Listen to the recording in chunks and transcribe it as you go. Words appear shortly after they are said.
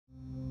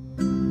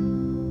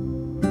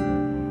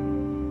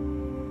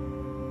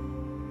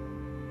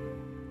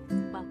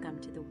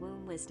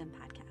Wisdom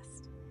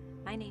Podcast.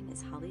 My name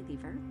is Holly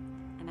Lever,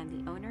 and I'm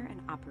the owner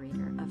and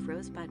operator of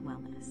Rosebud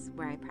Wellness,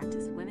 where I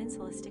practice women's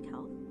holistic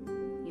health,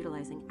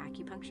 utilizing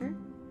acupuncture,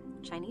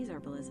 Chinese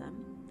herbalism,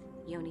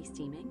 yoni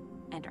steaming,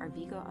 and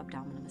Arvigo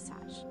abdominal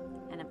massage.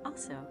 And I'm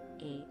also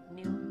a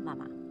new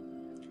mama.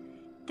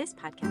 This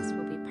podcast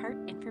will be part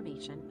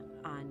information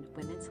on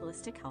women's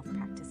holistic health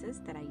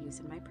practices that I use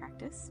in my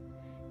practice,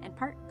 and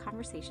part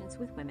conversations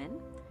with women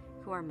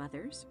who are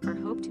mothers or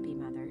hope to be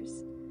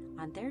mothers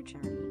on their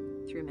journey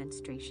through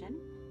menstruation,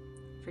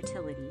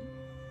 fertility,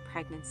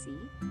 pregnancy,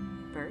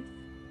 birth,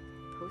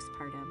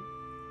 postpartum,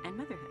 and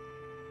motherhood.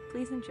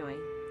 Please enjoy.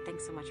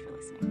 Thanks so much for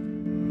listening.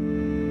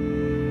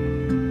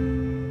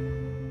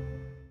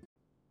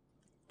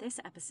 This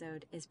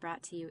episode is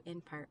brought to you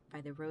in part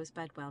by the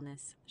Rosebud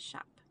Wellness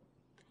shop.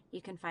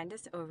 You can find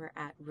us over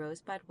at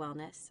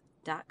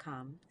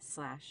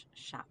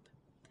rosebudwellness.com/shop.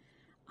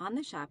 On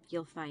the shop,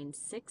 you'll find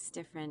 6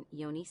 different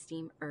Yoni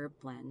Steam herb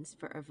blends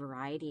for a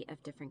variety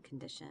of different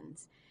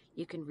conditions.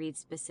 You can read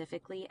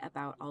specifically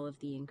about all of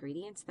the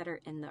ingredients that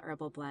are in the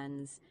herbal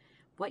blends,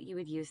 what you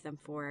would use them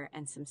for,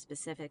 and some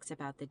specifics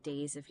about the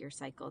days of your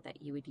cycle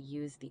that you would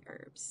use the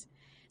herbs.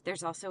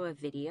 There's also a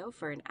video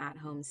for an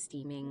at-home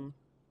steaming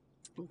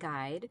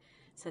guide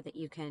so that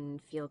you can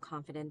feel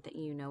confident that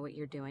you know what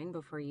you're doing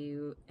before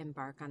you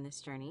embark on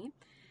this journey.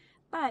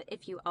 But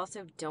if you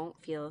also don't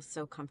feel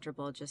so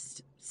comfortable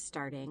just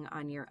starting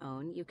on your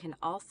own, you can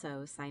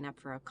also sign up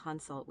for a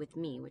consult with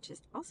me, which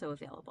is also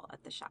available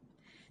at the shop.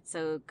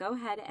 So go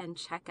ahead and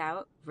check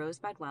out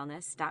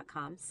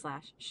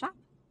rosebudwellness.com/shop.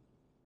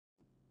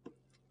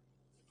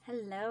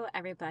 Hello,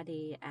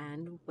 everybody,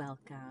 and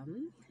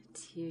welcome.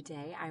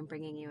 Today, I'm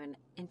bringing you an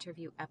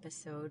interview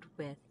episode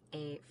with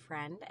a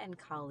friend and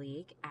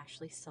colleague,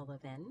 Ashley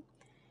Sullivan.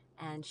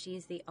 And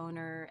she's the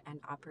owner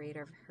and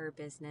operator of her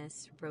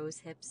business, Rose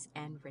Hips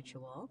and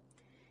Ritual.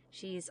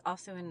 She's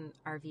also an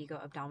Arvigo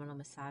abdominal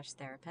massage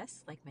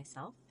therapist, like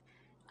myself,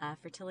 a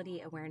fertility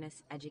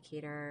awareness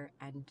educator,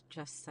 and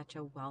just such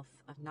a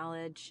wealth of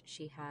knowledge.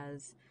 She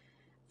has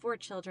 4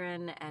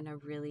 children and a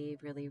really,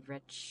 really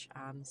rich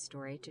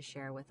story to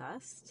share with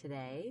us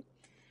today.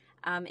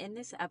 In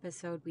this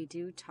episode, we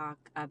do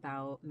talk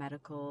about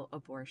medical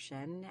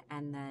abortion,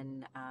 and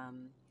then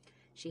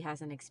she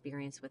has an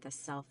experience with a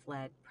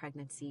self-led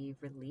pregnancy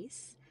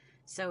release.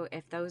 So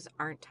if those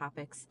aren't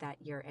topics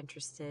that you're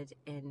interested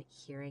in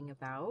hearing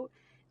about,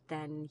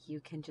 then you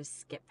can just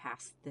skip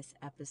past this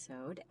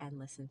episode and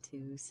listen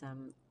to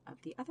some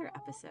of the other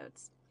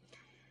episodes.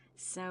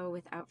 So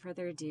without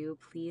further ado,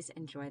 please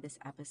enjoy this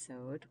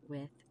episode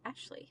with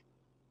Ashley.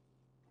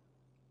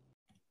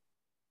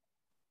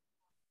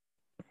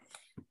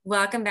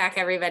 Welcome back,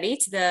 everybody,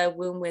 to the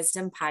Womb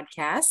Wisdom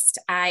Podcast.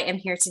 I am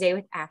here today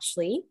with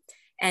Ashley,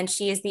 and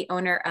she is the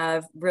owner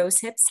of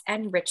Rose Hips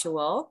and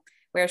Ritual,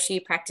 where she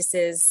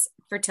practices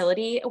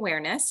fertility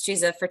awareness.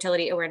 She's a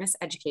fertility awareness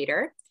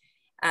educator,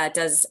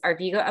 does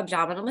Arvigo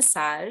abdominal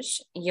massage,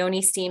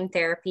 yoni steam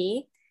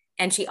therapy,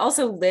 and she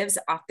also lives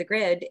off the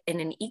grid in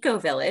an eco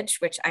village,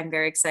 which I'm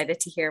very excited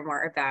to hear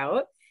more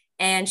about.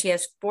 And she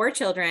has 4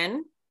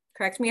 children,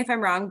 correct me if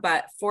I'm wrong,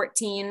 but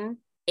 14,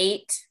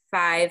 8,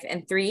 5,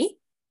 and 3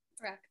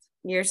 Correct.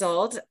 years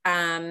old.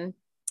 So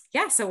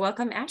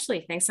welcome,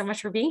 Ashley. Thanks so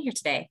much for being here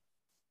today.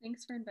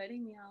 Thanks for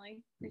inviting me,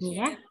 Holly.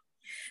 Appreciate it.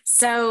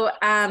 So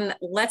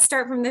let's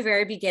start from the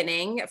very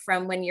beginning,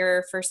 from when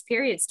your first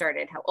period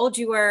started, how old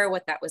you were,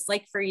 what that was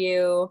like for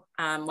you,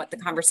 what the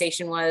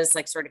conversation was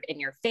like sort of in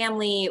your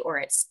family or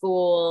at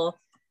school,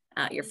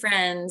 your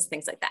friends,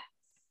 things like that.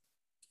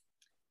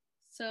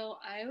 So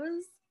I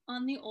was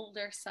on the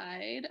older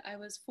side. I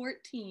was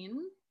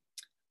 14.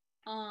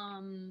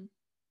 I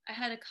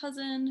had a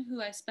cousin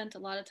who I spent a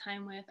lot of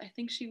time with. I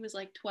think she was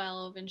like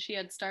 12 and she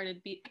had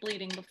started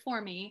bleeding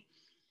before me.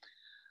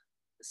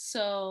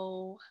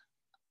 So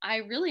I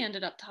really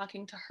ended up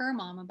talking to her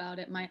mom about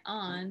it, my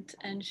aunt,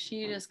 and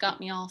she just got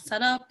me all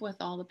set up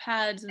with all the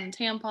pads and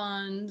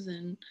tampons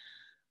and,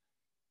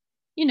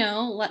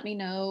 let me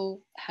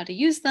know how to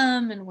use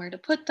them and where to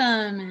put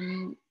them.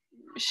 And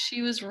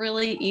she was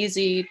really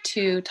easy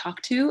to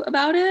talk to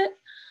about it.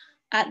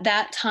 At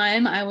that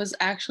time, I was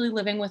actually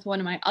living with one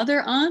of my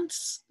other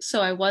aunts,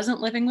 so I wasn't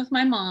living with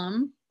my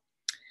mom.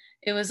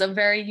 It was a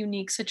very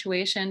unique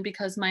situation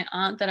because my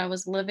aunt that I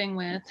was living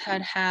with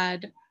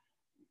had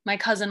my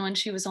cousin when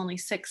she was only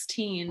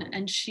 16,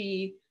 and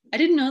I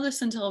didn't know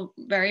this until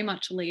very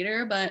much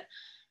later, but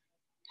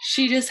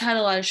she just had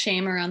a lot of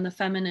shame around the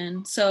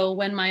feminine. So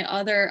when my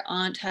other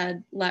aunt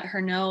had let her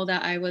know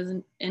that I was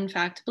in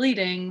fact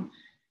bleeding,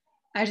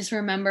 I just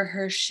remember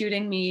her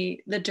shooting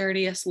me the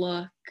dirtiest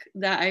look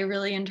that I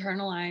really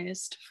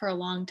internalized for a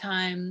long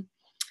time.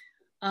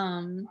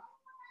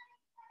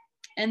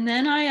 And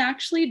then I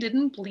actually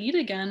didn't bleed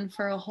again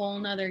for a whole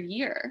nother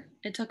year.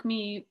 It took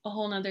me a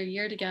whole nother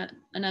year to get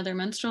another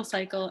menstrual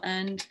cycle.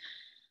 And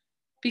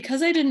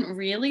because I didn't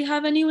really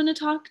have anyone to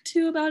talk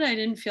to about it, I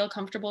didn't feel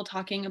comfortable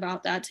talking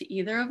about that to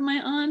either of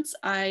my aunts.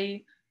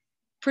 I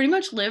pretty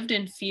much lived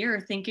in fear,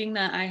 thinking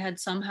that I had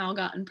somehow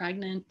gotten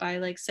pregnant by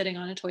like sitting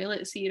on a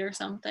toilet seat or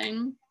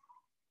something.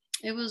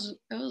 it was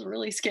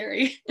really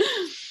scary.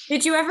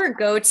 Did you ever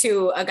go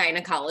to a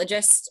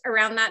gynecologist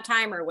around that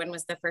time, or when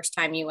was the first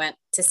time you went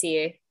to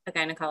see a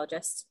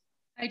gynecologist?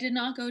 I did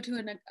not go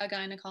to a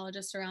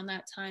gynecologist around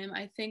that time.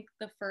 I think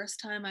the first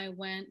time I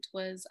went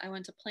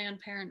to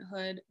Planned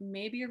Parenthood,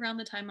 maybe around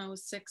the time I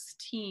was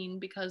 16,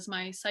 because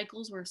my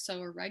cycles were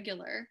so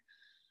irregular.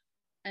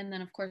 And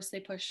then, of course, they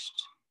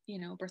pushed,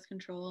 birth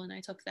control, and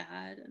I took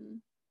that.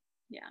 And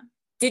yeah.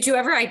 Did you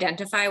ever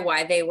identify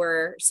why they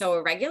were so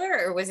irregular,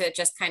 or was it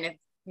just kind of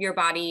your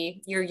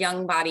body, your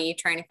young body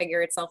trying to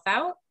figure itself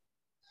out?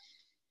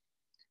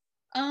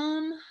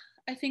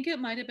 I think it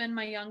might have been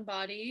my young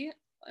body.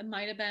 It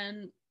might have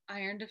been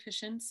iron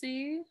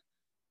deficiency.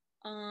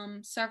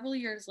 Several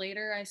years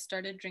later, I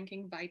started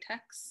drinking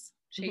Vitex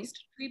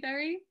chased tree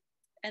berry,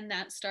 and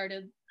that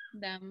started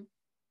them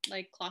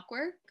like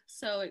clockwork.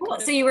 So it Cool.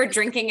 could So have you were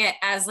drinking it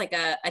as like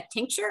a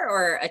tincture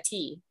or a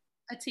tea?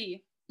 a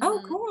tea.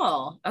 Oh,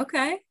 cool.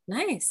 Okay,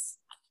 nice.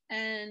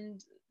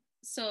 And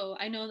so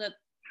I know that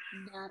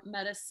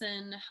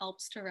medicine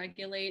helps to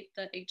regulate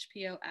the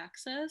HPO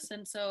axis.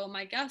 And so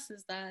my guess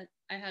is that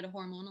I had a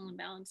hormonal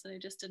imbalance that I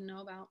just didn't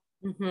know about.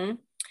 Mm-hmm.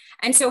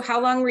 And so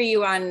how long were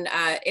you on,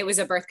 it was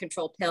a birth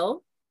control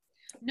pill?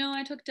 No,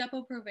 I took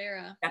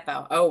Depo-Provera.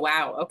 Depo. Oh,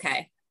 wow.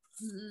 Okay.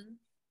 Mm-hmm.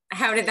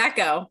 How did that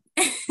go?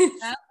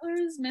 That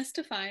was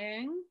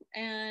mystifying.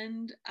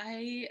 And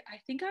I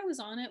think I was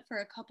on it for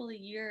a couple of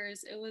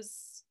years. It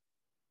was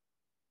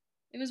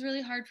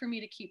really hard for me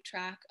to keep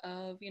track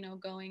of,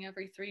 going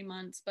every 3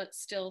 months, but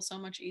still so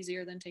much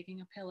easier than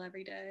taking a pill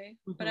every day.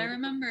 Mm-hmm. But I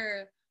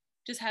remember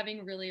just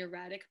having really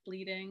erratic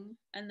bleeding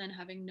and then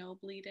having no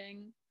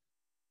bleeding.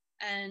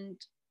 And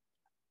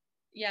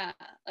yeah,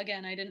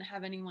 again, I didn't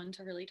have anyone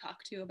to really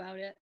talk to about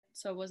it.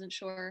 So I wasn't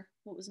sure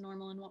what was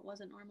normal and what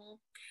wasn't normal.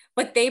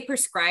 But they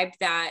prescribed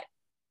that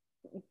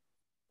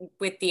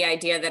with the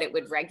idea that it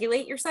would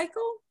regulate your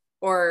cycle,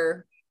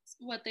 or?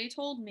 What they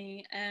told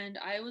me, and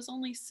I was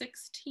only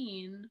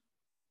 16,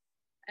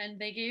 and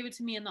they gave it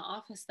to me in the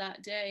office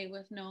that day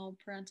with no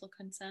parental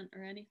consent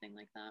or anything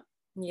like that.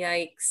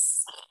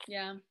 Yikes.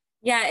 Yeah.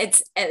 Yeah,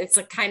 it's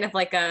a kind of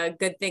like a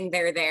good thing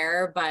they're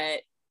there,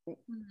 but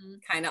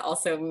kind of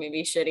also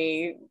maybe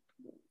shitty.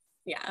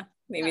 Yeah,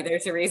 maybe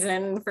there's a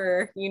reason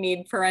for you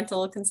need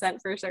parental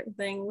consent for certain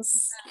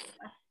things.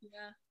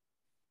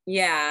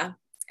 Yeah.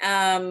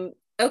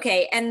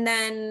 Okay, and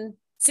then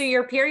so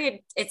your period,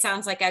 it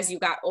sounds like as you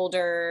got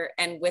older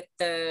and with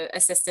the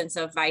assistance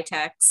of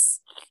Vitex,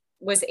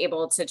 was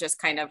able to just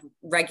kind of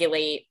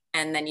regulate,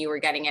 and then you were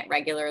getting it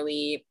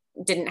regularly,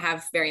 didn't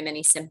have very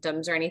many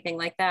symptoms or anything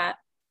like that?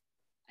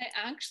 I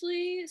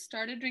actually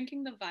started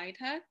drinking the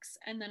Vitex,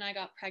 and then I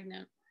got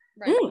pregnant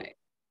right away.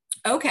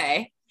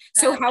 Okay.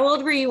 So how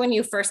old were you when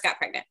you first got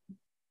pregnant?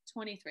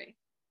 23.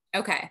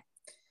 Okay.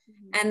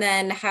 And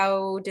then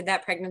how did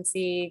that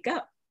pregnancy go?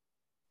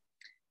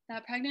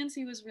 That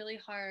pregnancy was really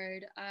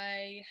hard.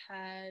 I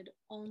had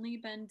only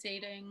been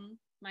dating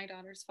my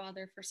daughter's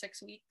father for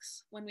 6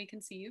 weeks when we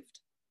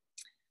conceived.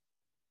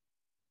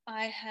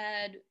 I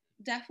had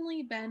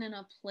definitely been in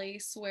a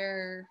place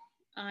where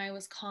I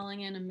was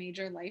calling in a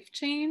major life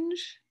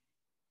change.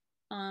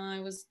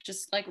 I was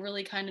just like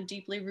really kind of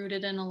deeply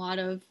rooted in a lot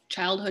of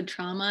childhood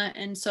trauma.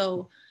 And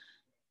so,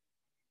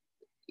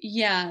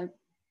 yeah,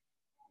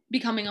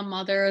 becoming a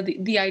mother,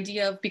 the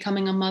idea of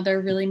becoming a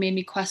mother really made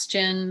me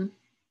question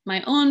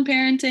my own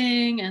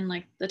parenting and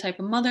like the type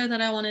of mother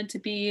that I wanted to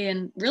be,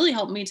 and really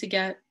helped me to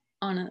get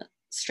on a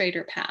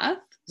straighter path.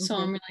 So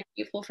I'm really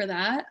grateful for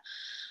that.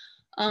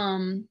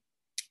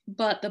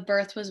 But the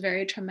birth was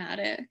very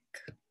traumatic.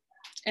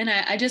 And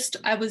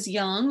I was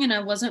young, and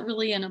I wasn't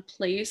really in a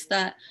place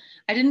that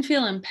I didn't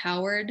feel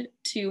empowered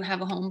to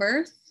have a home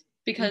birth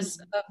because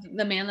of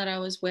the man that I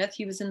was with.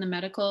 He was in the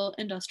medical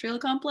industrial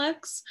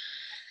complex.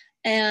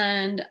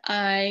 And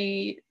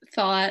I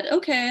thought,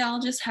 okay, I'll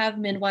just have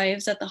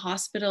midwives at the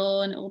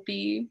hospital and it will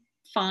be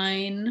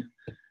fine.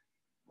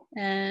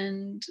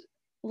 And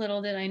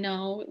little did I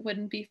know it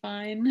wouldn't be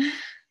fine.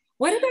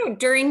 What about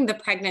during the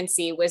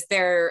pregnancy? Was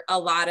there a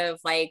lot of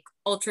like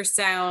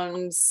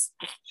ultrasounds,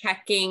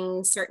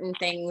 checking certain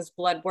things,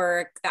 blood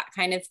work, that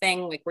kind of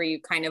thing? Like, were you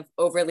kind of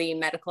overly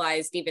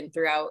medicalized even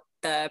throughout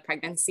the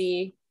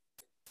pregnancy?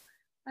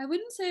 I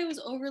wouldn't say it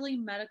was overly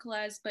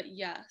medicalized, but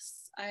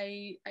yes,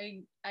 I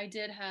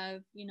did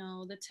have,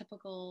 the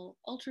typical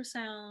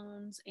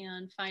ultrasounds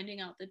and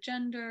finding out the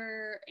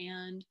gender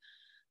and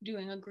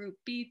doing a group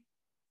B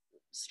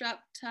strep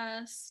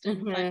test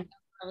and finding out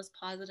I was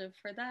positive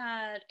for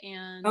that,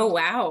 and oh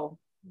wow,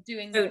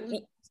 doing the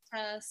glucose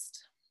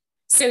test.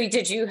 So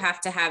did you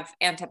have to have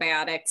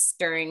antibiotics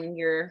during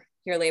your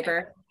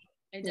labor?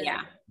 I did.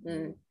 Yeah.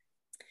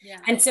 Yeah.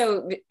 And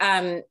so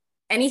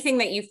anything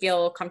that you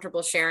feel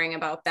comfortable sharing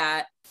about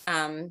that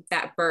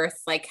that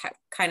birth, like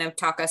kind of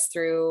talk us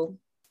through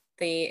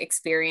the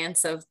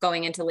experience of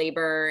going into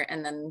labor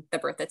and then the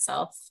birth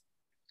itself.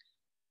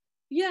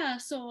 Yeah,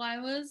 so I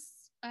was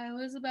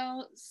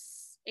about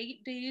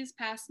 8 days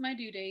past my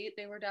due date.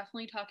 They were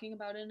definitely talking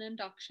about an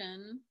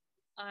induction.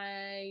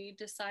 I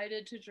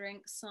decided to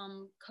drink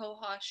some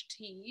cohosh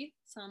tea,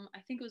 I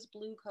think it was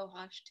blue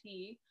cohosh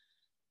tea,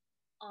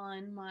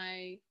 on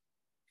my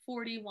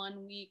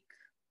 41 week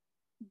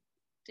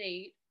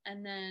date.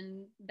 And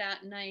then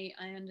that night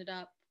I ended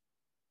up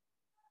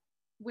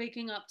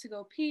waking up to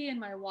go pee and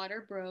my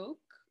water broke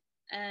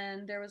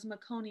and there was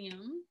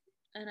meconium,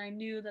 and I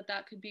knew that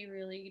that could be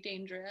really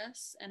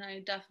dangerous, and I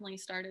definitely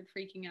started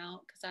freaking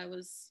out because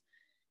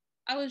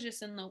I was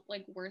just in the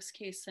like worst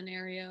case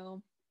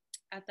scenario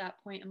at that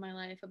point in my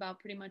life about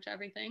pretty much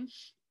everything.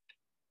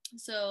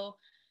 So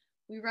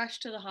we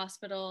rushed to the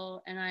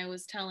hospital and I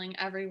was telling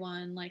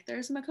everyone like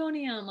there's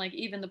meconium, like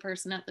even the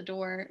person at the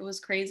door. It was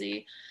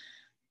crazy.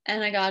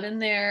 And I got in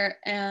there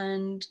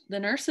and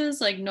the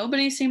nurses, like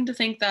nobody seemed to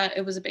think that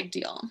it was a big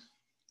deal.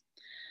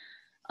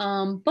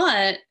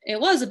 But it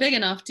was a big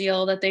enough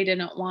deal that they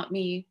didn't want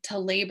me to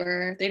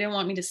labor. They didn't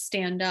want me to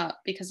stand up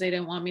because they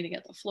didn't want me to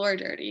get the floor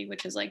dirty,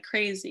 which is like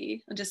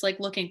crazy. Just like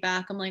looking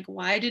back, I'm like,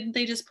 why didn't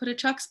they just put a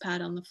Chuck's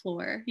pad on the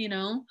floor, you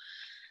know?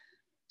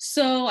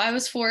 So I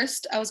was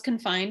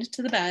confined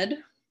to the bed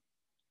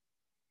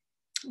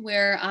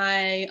where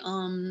I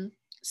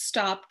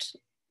stopped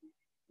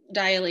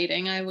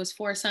dilating. I was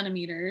 4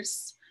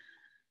 centimeters.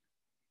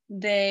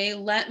 They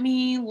let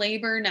me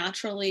labor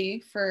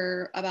naturally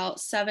for about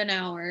 7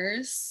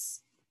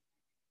 hours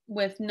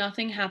with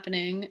nothing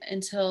happening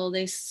until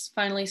they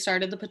finally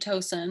started the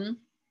Pitocin.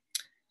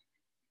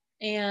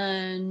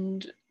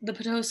 And the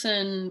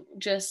Pitocin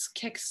just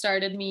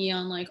kick-started me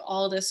on like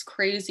all this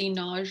crazy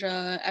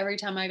nausea. Every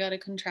time I got a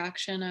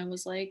contraction, I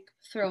was like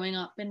throwing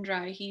up and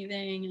dry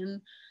heaving,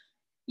 and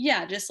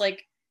yeah, just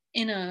like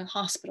in a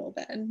hospital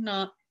bed,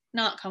 not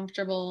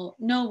comfortable,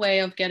 no way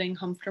of getting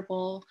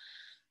comfortable.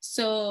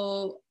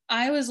 So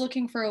I was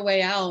looking for a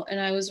way out,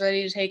 and I was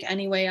ready to take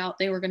any way out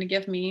they were going to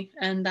give me.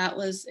 And that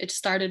was, it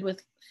started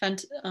with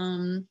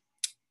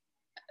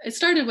it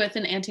started with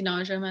an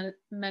anti-nausea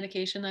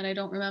medication that I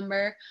don't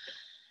remember.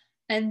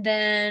 And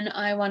then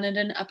I wanted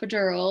an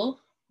epidural,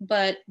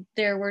 but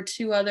there were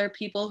 2 other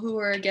people who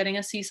were getting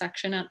a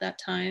C-section at that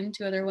time,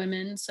 2 other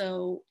women.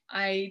 So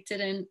I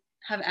didn't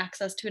have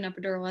access to an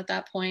epidural at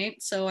that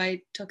point. So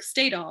I took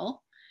Stadol,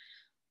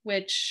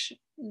 which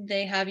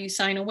they have you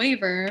sign a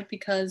waiver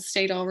because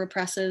Stadol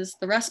represses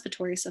the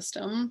respiratory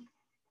system.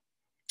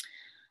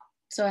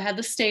 So I had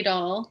the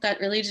Stadol that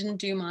really didn't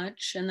do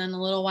much. And then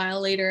a little while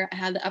later, I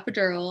had the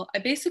epidural. I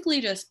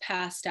basically just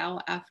passed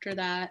out after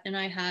that. And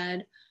I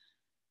had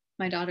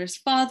my daughter's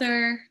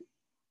father,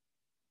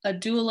 a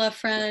doula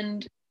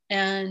friend,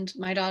 and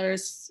my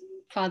daughter's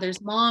father's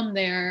mom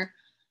there,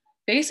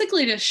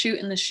 basically just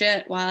shooting the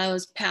shit while I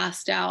was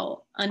passed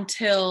out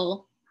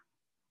until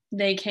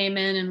they came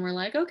in and were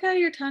like, okay,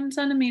 you're 10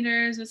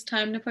 centimeters. It's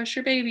time to push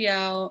your baby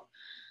out.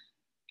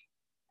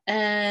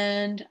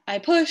 And I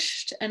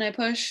pushed and I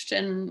pushed.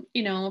 And,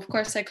 you know, of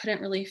course, I couldn't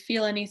really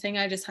feel anything.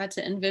 I just had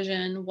to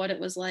envision what it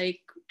was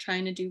like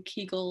trying to do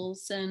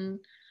Kegels. And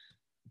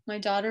my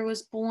daughter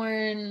was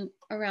born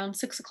around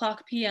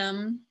 6:00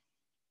 p.m.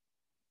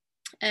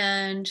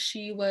 and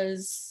she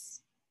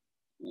was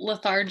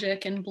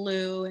lethargic and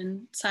blue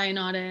and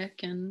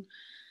cyanotic and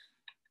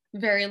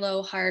very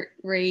low heart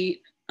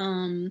rate.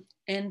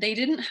 And they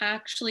didn't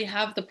actually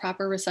have the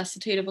proper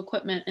resuscitative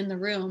equipment in the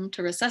room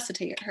to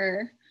resuscitate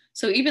her.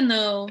 So even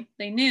though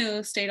they knew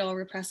Stadol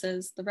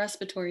represses the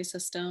respiratory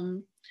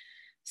system,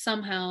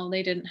 somehow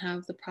they didn't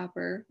have the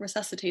proper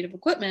resuscitative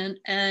equipment.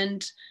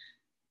 And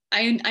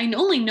I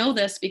only know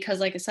this because,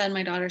 like I said,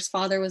 my daughter's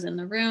father was in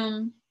the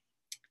room.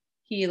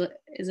 He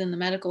is in the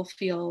medical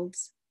field.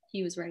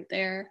 He was right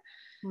there.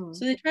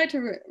 So they tried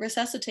to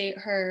resuscitate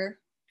her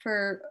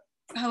for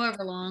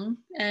however long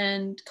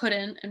and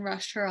couldn't, and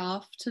rushed her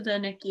off to the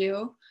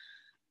NICU.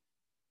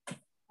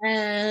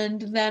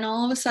 And then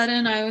all of a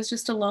sudden I was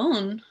just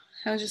alone.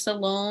 I was just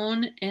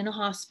alone in a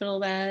hospital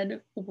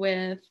bed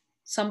with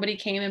somebody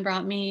came and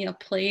brought me a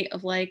plate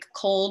of like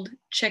cold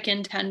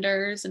chicken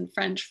tenders and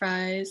French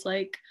fries,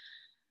 like,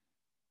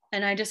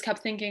 and I just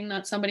kept thinking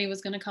that somebody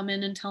was going to come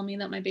in and tell me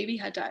that my baby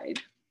had died.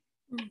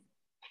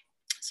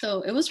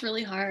 So it was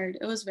really hard.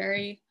 It was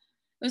very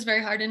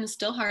hard, and it's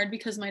still hard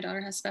because my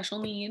daughter has special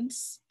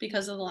needs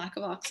because of the lack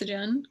of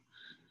oxygen.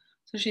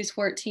 So she's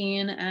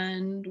 14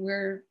 and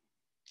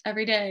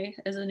every day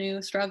is a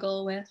new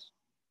struggle with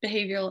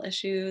behavioral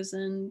issues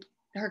and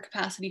her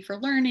capacity for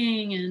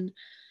learning. And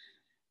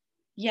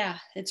yeah,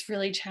 it's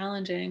really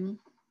challenging.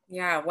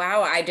 Yeah.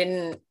 Wow. I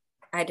didn't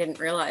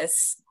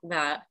realize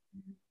that.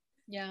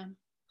 Yeah.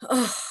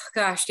 Oh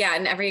gosh. Yeah.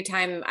 And every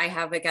time I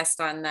have a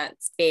guest on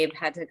that's babe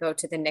had to go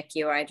to the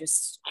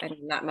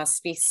NICU, that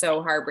must be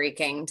so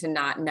heartbreaking to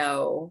not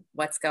know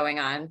what's going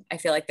on. I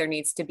feel like there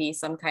needs to be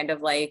some kind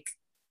of like,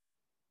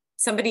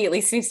 somebody at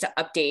least needs to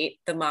update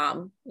the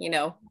mom,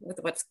 with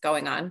what's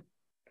going on.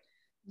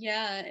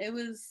 Yeah, it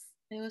was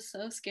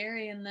so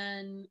scary. And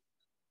then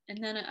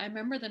I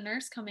remember the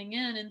nurse coming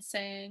in and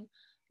saying,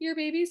 your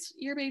baby's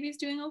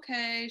doing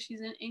okay.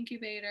 She's in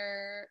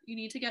incubator. You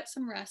need to get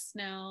some rest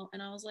now.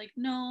 And I was like,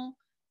 no,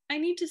 I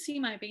need to see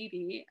my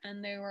baby.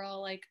 And they were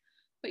all like,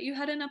 but you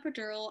had an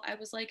epidural. I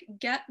was like,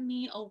 get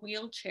me a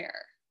wheelchair.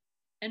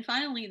 And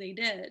finally they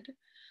did.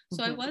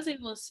 So I was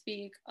able to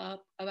speak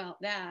up about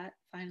that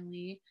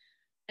finally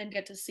and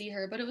get to see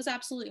her, but it was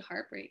absolutely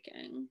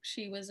heartbreaking.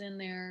 She was in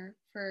there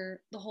for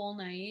the whole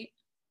night.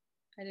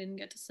 I didn't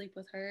get to sleep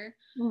with her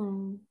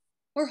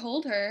or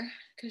hold her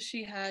because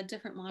she had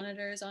different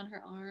monitors on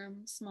her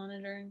arms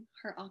monitoring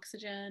her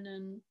oxygen.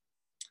 And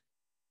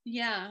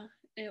yeah,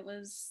 it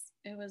was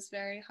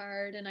very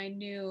hard, and I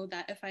knew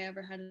that if I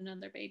ever had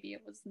another baby,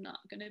 it was not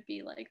going to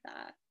be like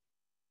that.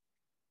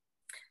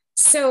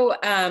 So,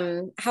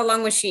 how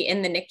long was she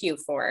in the NICU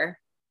for?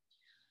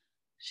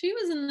 She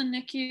was in the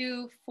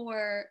NICU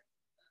for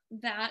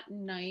that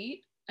night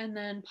and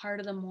then part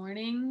of the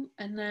morning,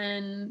 and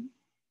then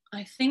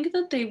I think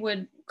that they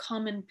would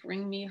come and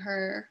bring me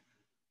her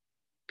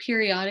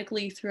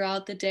periodically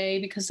throughout the day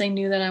because they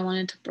knew that I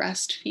wanted to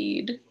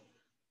breastfeed,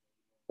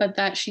 but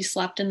that she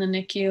slept in the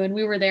NICU, and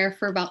we were there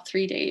for about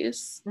 3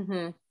 days.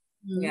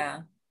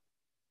 Yeah.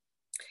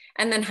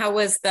 And then how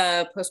was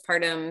the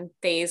postpartum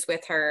phase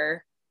with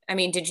her? I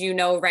mean, did you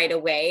know right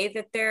away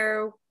that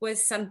there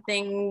was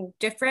something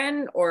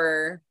different,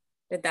 or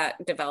did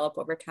that develop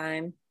over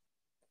time?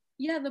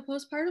 Yeah, the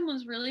postpartum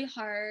was really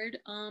hard.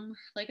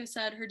 Like I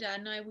said, her dad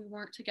and I, we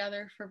weren't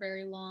together for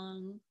very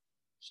long.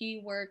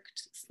 He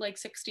worked like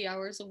 60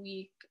 hours a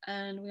week,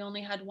 and we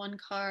only had one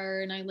car,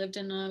 and I lived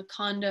in a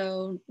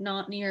condo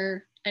not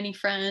near any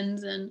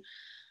friends, and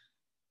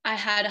I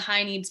had a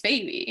high needs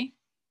baby.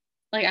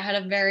 Like I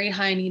had a very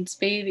high needs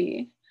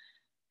baby.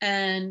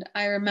 And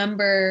I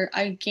remember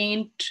I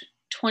gained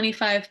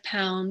 25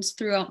 pounds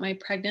throughout my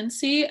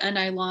pregnancy, and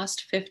I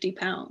lost 50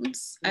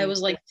 pounds. I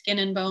was like skin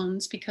and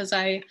bones because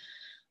I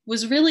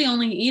was really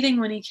only eating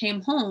when he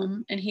came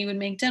home and he would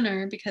make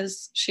dinner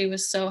because she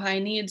was so high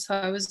needs. So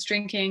I was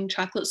drinking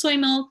chocolate soy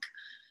milk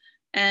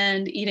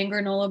and eating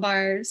granola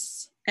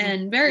bars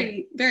and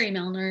very, very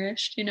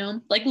malnourished, you know,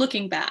 like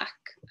looking back,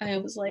 I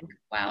was like,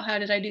 wow, how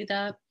did I do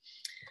that?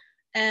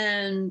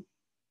 And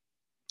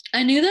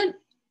I knew that,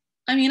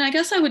 I mean, I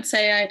guess I would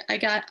say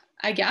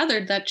I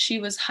gathered that she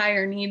was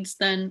higher needs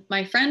than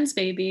my friend's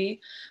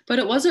baby, but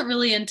it wasn't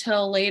really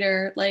until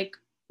later, like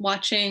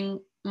watching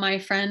my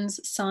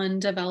friend's son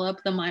develop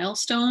the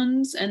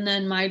milestones, and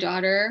then my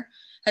daughter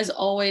has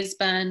always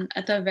been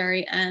at the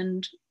very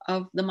end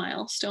of the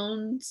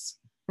milestones.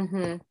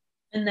 And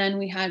then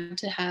we had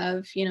to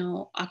have, you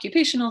know,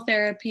 occupational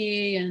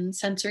therapy and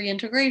sensory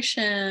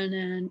integration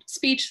and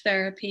speech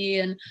therapy,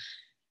 and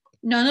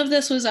none of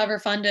this was ever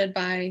funded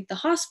by the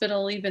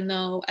hospital, even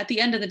though at the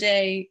end of the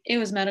day, it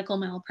was medical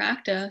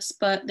malpractice,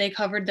 but they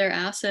covered their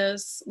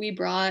asses. We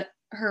brought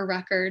her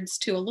records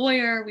to a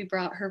lawyer, we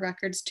brought her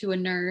records to a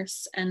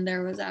nurse, and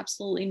there was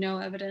absolutely no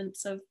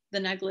evidence of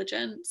the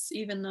negligence,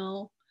 even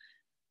though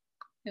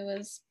it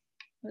was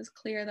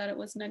clear that it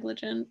was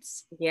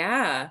negligence.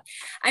 Yeah.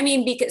 I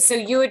mean, because so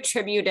you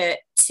attribute it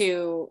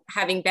to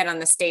having been on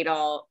the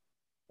Stadol,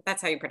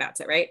 that's how you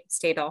pronounce it, right?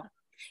 Stadol.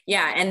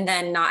 Yeah. And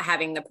then not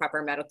having the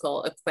proper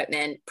medical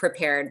equipment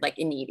prepared like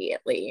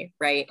immediately,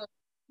 right?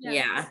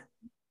 Yeah.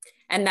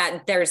 And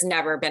that there's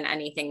never been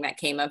anything that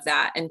came of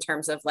that in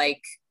terms of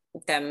like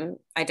them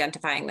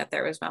identifying that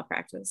there was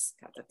malpractice.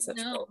 God, that's such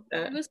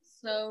it was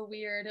so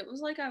weird. It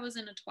was like I was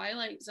in a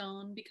twilight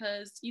zone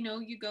because, you know,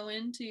 you go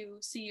in to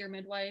see your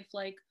midwife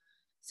like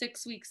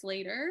 6 weeks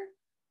later,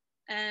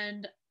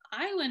 and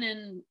I went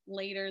in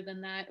later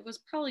than that. It was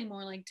probably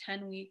more like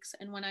 10 weeks.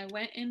 And when I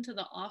went into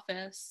the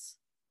office,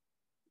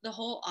 the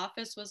whole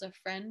office was a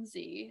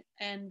frenzy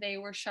and they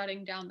were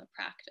shutting down the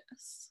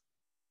practice.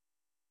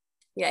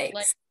 Yikes.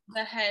 Like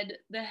the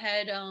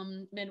head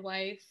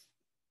midwife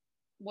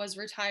was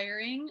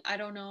retiring. I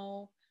don't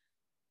know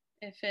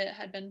if it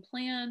had been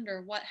planned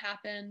or what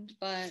happened,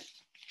 but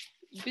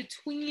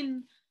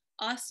between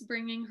us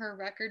bringing her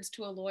records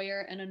to a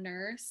lawyer and a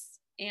nurse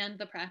and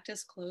the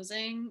practice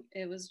closing,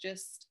 it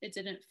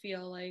didn't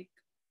feel like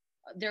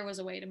there was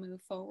a way to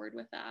move forward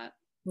with that.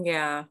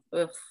 Yeah.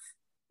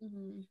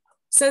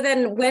 So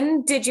then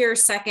when did your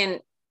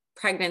second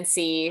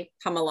pregnancy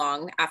come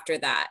along after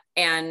that?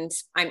 And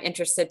I'm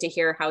interested to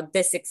hear how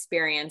this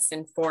experience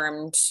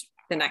informed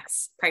the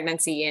next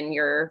pregnancy and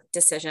your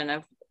decision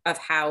of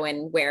how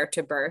and where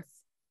to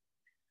birth.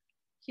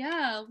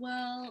 Yeah,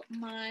 well,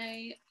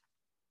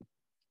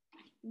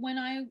 when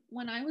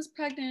I was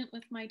pregnant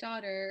with my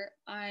daughter,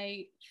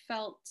 I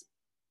felt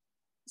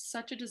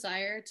such a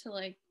desire to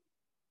like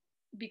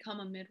become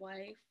a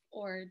midwife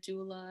or a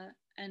doula.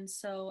 And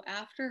so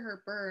after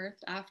her birth,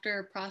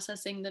 after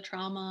processing the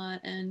trauma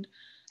and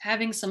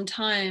having some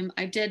time,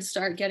 I did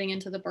start getting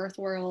into the birth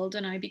world,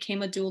 and I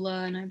became a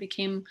doula and I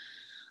became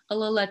a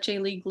La Leche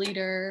League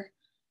leader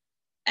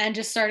and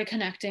just started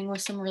connecting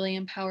with some really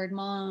empowered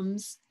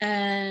moms.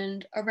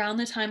 And around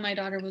the time my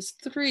daughter was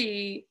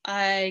 3,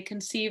 I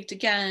conceived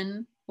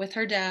again with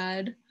her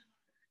dad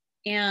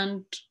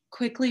and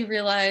quickly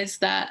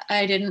realized that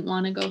I didn't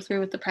want to go through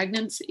with the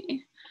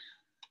pregnancy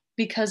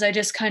because I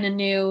just kind of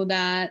knew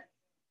that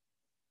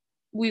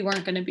we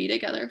weren't going to be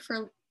together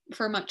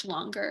for much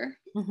longer.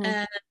 Mm-hmm.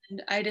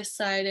 and I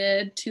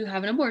decided to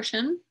have an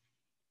abortion.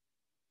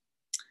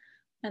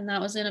 And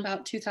that was in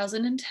about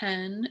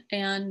 2010.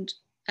 And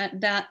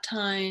at that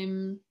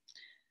time,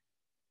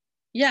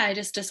 yeah, I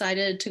just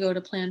decided to go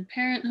to Planned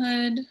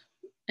Parenthood,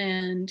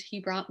 and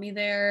he brought me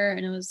there,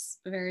 and it was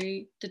a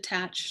very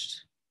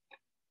detached,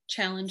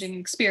 challenging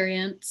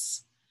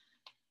experience.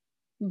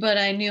 But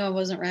I knew I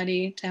wasn't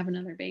ready to have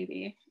another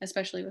baby,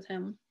 especially with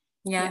him.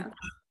 Yeah.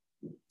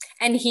 Yeah.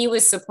 And he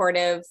was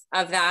supportive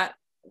of that.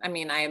 I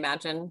mean, I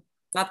imagine,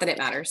 not that it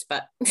matters,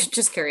 but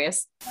just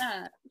curious.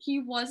 Yeah. He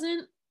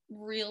wasn't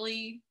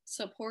really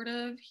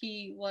supportive.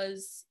 He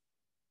was,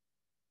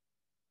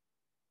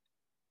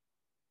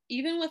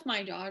 even with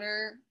my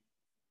daughter,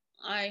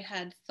 I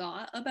had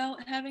thought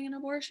about having an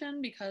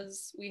abortion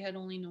because we had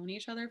only known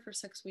each other for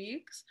 6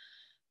 weeks,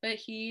 but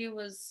he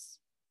was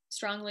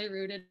strongly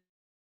rooted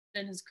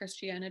in his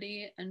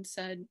Christianity and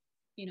said,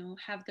 you know,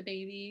 have the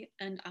baby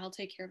and I'll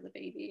take care of the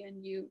baby,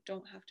 and you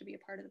don't have to be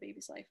a part of the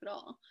baby's life at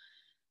all.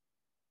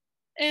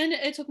 And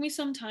it took me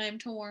some time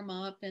to warm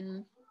up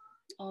and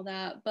all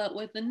that. But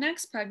with the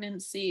next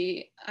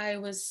pregnancy, I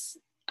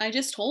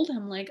just told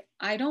him, like,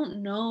 I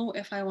don't know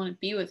if I want to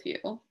be with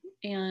you.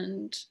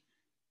 And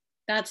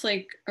that's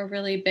like a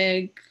really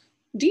big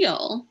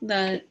deal,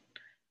 that,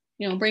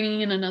 you know,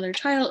 bringing another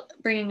child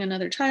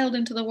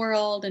into the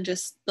world, and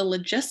just the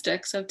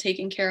logistics of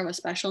taking care of a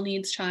special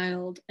needs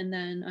child and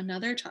then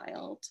another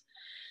child.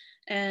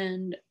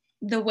 And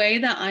the way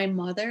that I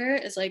mother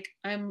is like,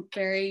 I'm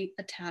very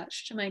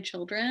attached to my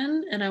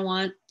children and I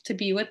want to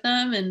be with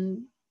them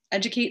and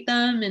educate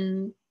them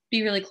and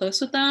be really close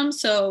with them.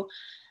 So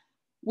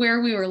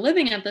where we were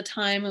living at the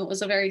time, it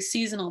was a very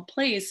seasonal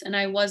place, and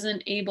I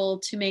wasn't able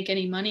to make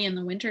any money in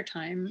the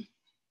wintertime.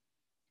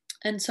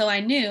 And so I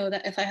knew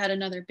that if I had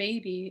another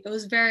baby, it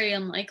was very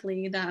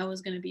unlikely that I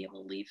was going to be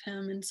able to leave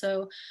him. And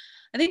so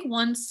I think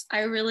once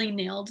I really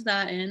nailed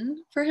that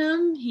in for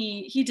him,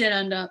 he did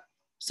end up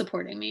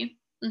supporting me.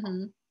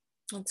 Mm-hmm.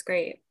 That's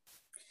great.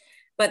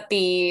 But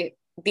the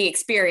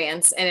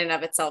experience in and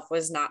of itself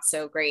was not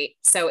so great.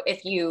 So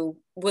if you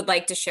would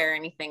like to share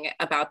anything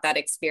about that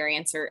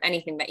experience or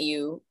anything that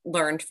you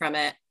learned from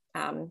it,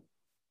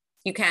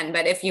 you can.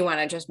 But if you want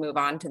to just move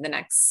on to the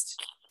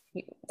next,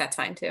 that's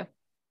fine too.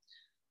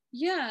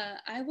 Yeah,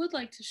 I would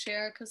like to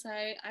share because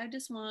I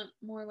just want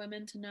more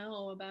women to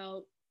know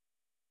about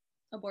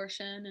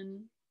abortion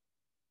and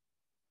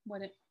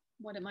what it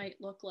what it might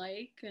look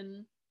like.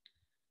 And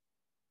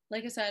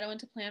like I said, I went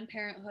to Planned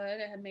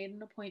Parenthood. I had made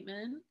an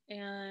appointment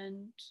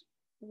and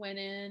went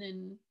in,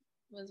 and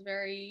was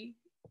very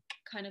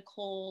kind of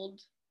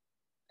cold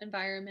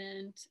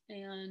environment,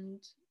 and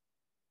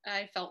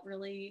I felt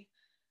really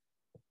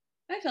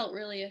I felt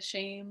really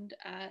ashamed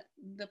at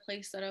the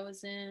place that I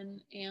was in.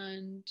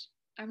 And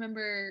I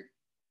remember,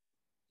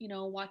 you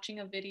know, watching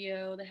a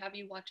video. They have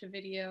you watch a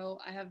video.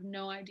 I have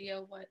no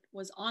idea what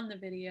was on the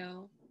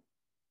video,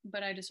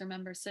 but I just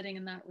remember sitting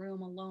in that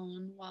room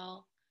alone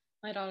while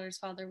my daughter's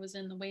father was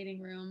in the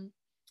waiting room.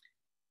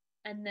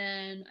 And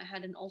then I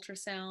had an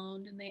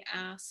ultrasound, and they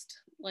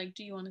asked, like,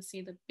 do you want to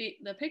see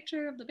the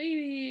picture of the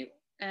baby,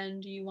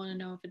 and do you want to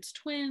know if it's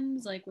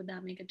twins, like, would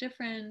that make a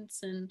difference?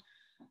 And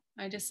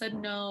I just said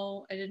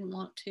no, I didn't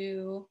want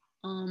to.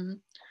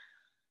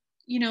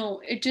 You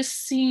know, it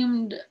just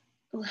seemed,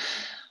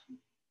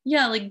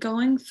 yeah, like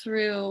going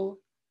through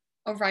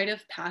a rite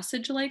of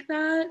passage like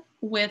that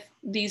with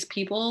these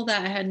people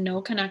that I had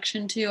no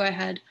connection to. I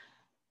had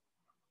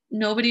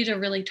nobody to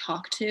really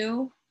talk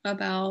to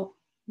about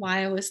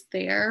why I was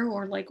there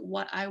or like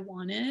what I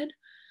wanted.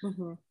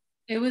 Mm-hmm.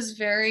 It was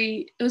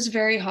very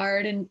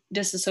hard and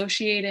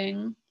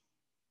disassociating.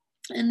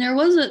 And there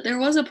was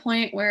a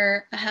point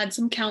where I had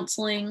some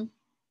counseling,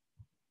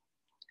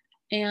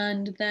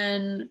 and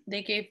then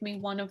they gave me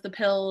one of the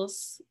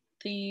pills,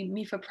 the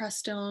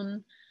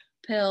mifepristone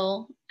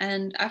pill,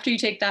 and after you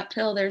take that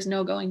pill there's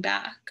no going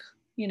back,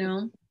 you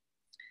know.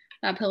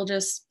 That pill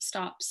just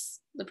stops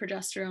the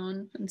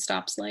progesterone and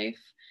stops life.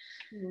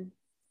 Mm-hmm.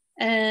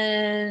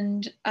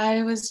 And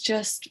I was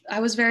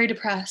very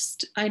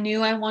depressed. I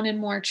knew I wanted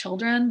more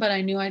children, but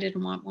I knew I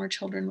didn't want more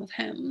children with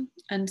him.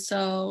 And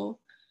so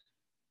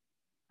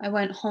I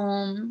went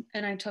home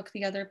and I took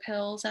the other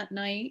pills at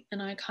night,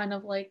 and I kind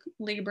of like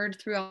labored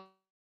throughout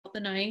the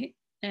night.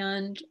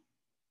 And,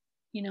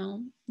 you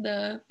know,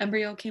 the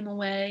embryo came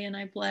away and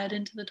I bled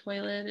into the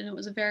toilet. And it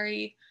was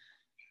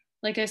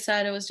like I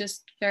said, it was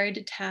just very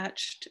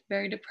detached,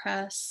 very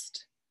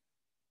depressed.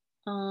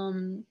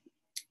 Um,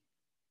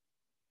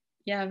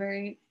 yeah,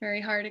 very, very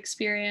hard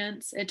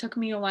experience. It took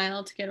me a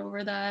while to get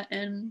over that.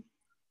 And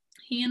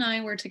he and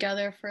I were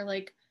together for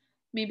like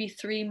maybe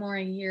 3 more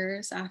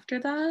years after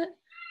that.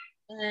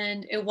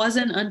 And it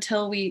wasn't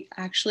until we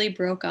actually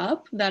broke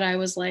up that I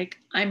was like,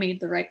 I made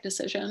the right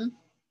decision.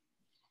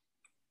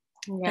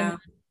 And Yeah.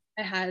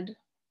 I had,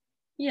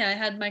 yeah, I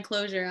had my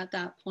closure at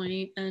that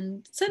point.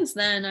 And since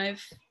then, I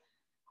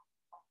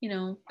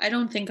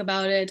don't think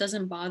about it. It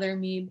doesn't bother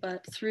me.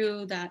 But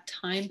through that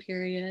time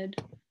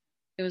period,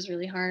 it was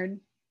really hard.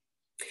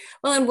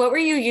 Well, and what were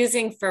you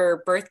using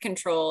for birth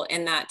control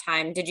in that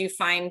time? Did you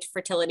find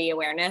fertility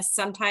awareness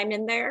sometime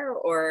in there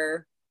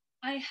or?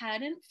 I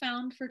hadn't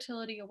found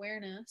fertility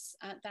awareness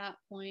at that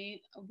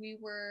point. We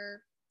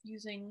were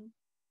using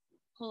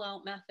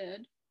pull-out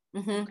method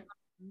and Mm-hmm.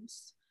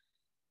 condoms.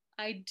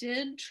 I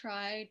did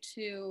try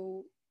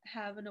to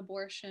have an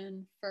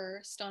abortion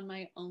first on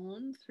my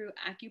own through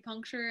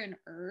acupuncture and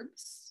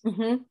herbs.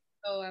 Mm-hmm.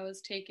 So I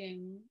was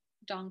taking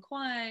Dong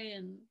Quai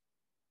and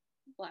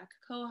black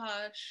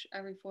cohosh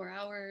every 4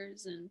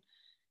 hours, and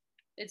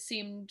it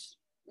seemed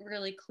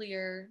really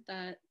clear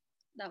that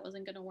that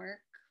wasn't going to work,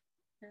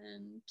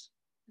 and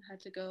I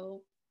had to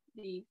go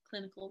the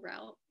clinical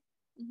route.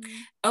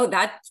 Mm-hmm. Oh,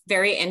 that's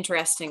very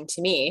interesting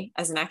to me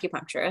as an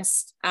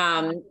acupuncturist.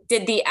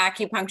 Did the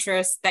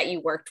acupuncturist that you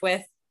worked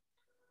with,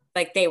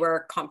 like they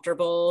were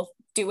comfortable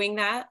doing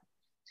that?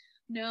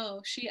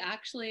 No, she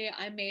actually,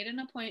 I made an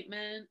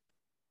appointment.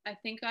 I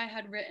think I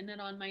had written it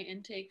on my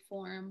intake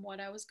form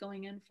what I was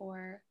going in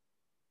for.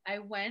 I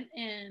went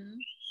in,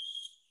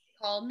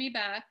 called me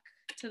back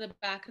to the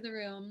back of the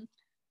room,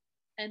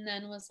 and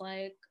then was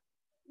like,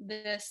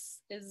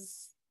 this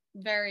is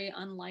very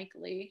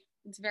unlikely.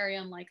 It's very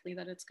unlikely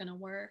that it's going to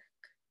work.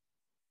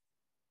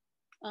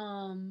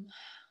 Um,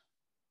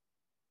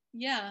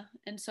 yeah.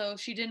 And so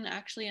she didn't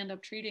actually end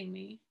up treating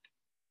me.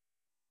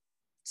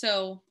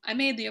 So I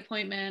made the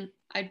appointment.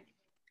 I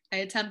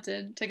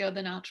attempted to go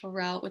the natural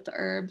route with the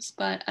herbs,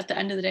 but at the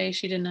end of the day,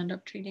 she didn't end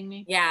up treating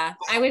me. Yeah,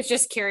 I was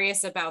just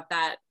curious about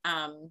that.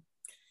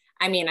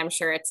 I mean, I'm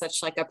sure it's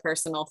such like a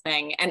personal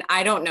thing, and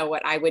I don't know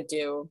what I would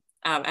do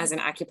as an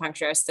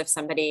acupuncturist if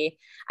somebody.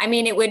 I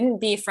mean, it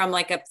wouldn't be from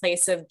like a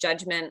place of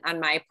judgment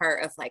on my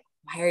part of like,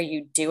 why are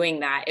you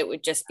doing that? It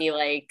would just be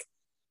like,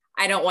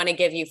 I don't want to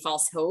give you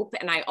false hope,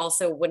 and I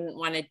also wouldn't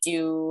want to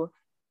do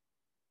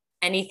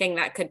anything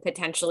that could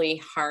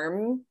potentially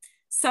harm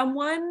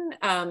someone.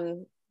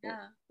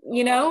 Yeah.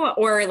 You know,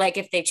 or like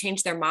if they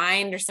change their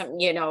mind or something,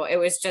 you know, it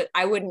was just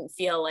I wouldn't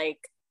feel like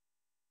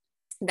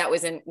that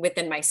was in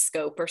within my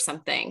scope or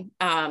something.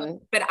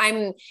 But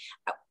I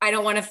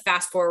don't want to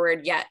fast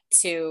forward yet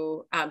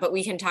to but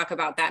we can talk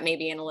about that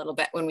maybe in a little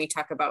bit when we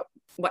talk about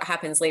what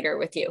happens later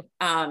with you.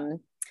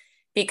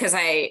 Because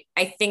I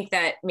think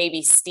that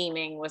maybe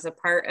steaming was a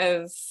part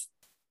of,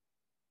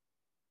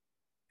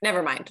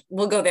 never mind,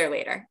 we'll go there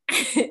later.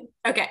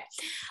 Okay.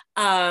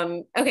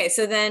 Okay,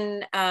 so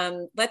then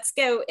let's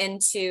go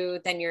into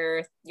then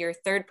your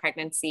third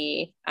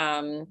pregnancy,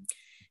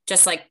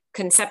 just like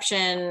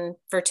conception,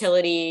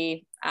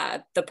 fertility,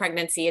 the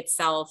pregnancy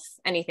itself,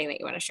 anything that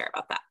you want to share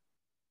about that.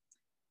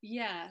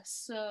 Yeah.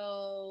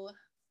 So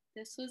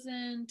this was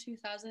in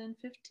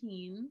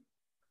 2015.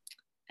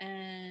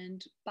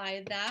 And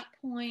by that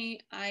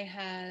point, I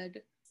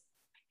had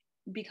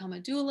become a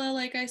doula,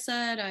 like I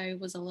said. I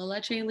was a La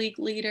Leche League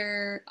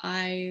leader.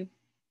 I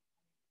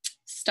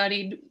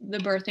studied the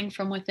birthing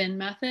from within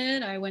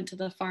method. I went to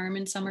the farm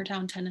in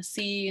Summertown,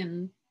 Tennessee,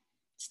 and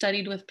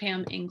studied with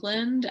Pam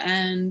England.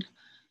 And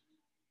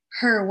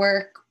her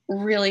work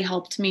really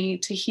helped me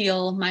to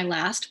heal my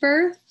last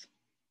birth.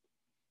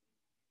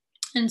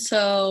 And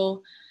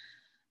so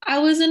I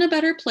was in a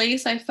better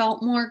place. I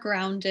felt more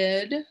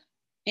grounded.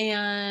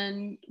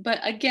 But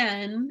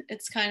again,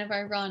 it's kind of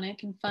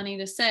ironic and funny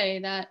to say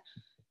that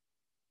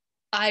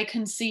I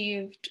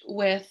conceived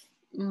with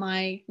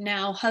my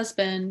now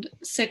husband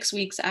 6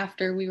 weeks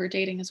after we were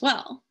dating as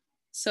well.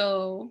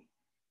 So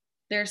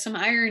there's some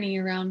irony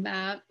around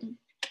that.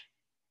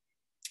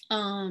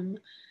 Um,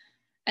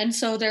 and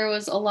so there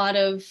was a lot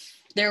of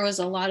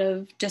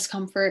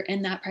discomfort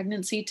in that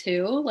pregnancy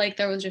too. Like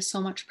there was just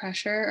so much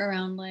pressure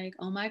around like,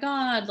 oh my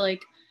God,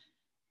 like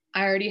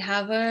I already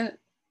have a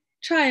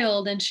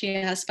child and she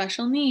has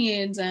special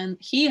needs, and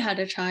he had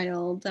a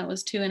child that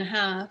was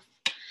 2.5,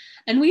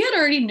 and we had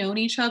already known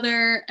each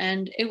other,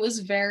 and it was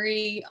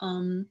very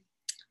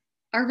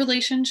our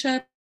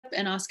relationship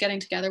and us getting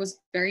together was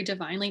very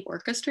divinely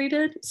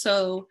orchestrated.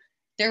 So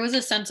there was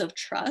a sense of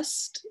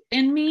trust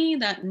in me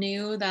that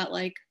knew that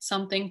like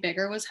something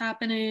bigger was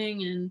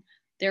happening, and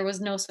there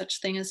was no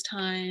such thing as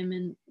time,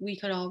 and we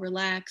could all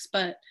relax.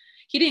 But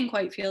he didn't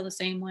quite feel the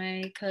same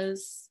way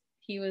because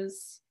he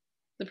was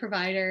the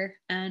provider,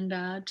 and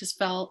just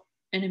felt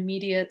an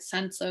immediate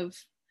sense of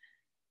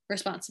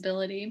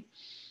responsibility.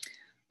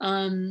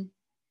 Um,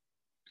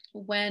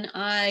 when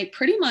I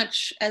pretty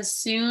much, as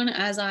soon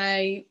as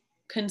I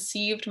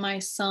conceived my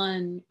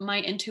son, my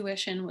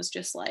intuition was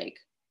just like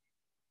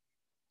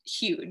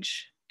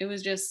huge. It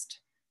was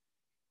just,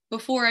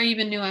 before I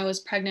even knew I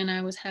was pregnant,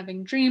 I was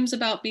having dreams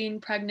about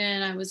being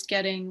pregnant. I was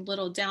getting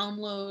little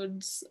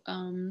downloads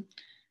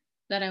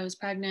that I was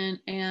pregnant.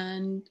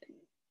 And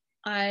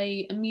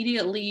I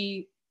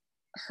immediately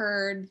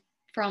heard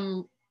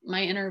from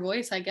my inner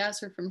voice, I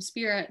guess, or from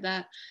spirit,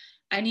 that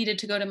I needed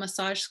to go to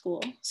massage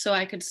school so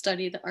I could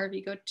study the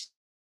Arvigo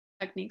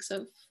techniques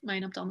of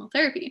Mayan abdominal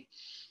therapy.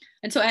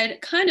 And so I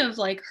had kind of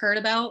like heard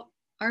about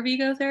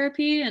Arvigo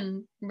therapy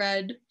and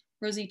read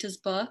Rosita's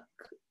book,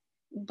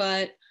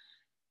 but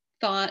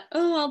thought,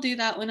 oh, I'll do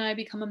that when I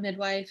become a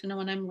midwife and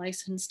when I'm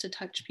licensed to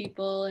touch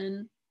people.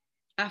 And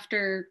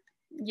after,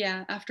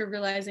 after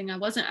realizing I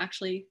wasn't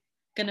actually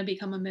going to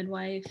become a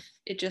midwife,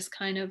 it just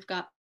kind of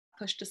got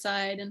pushed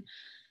aside. And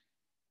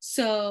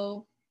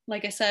so,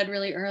 like I said,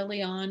 really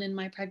early on in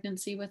my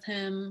pregnancy with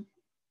him,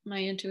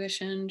 my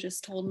intuition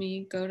just told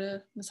me go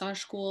to massage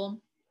school.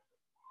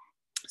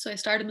 So I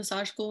started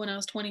massage school when I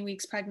was 20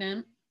 weeks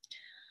pregnant.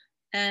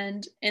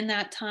 And in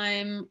that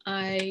time,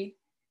 I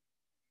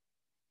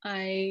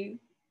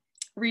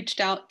reached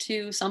out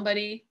to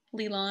somebody,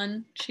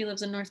 Leland. She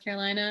lives in North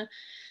Carolina.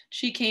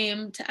 She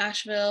came to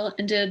Asheville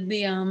and did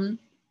the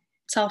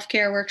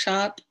self-care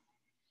workshop.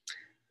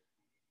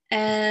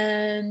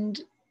 And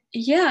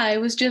yeah, it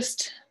was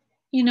just,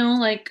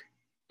 like,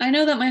 I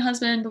know that my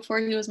husband, before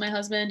he was my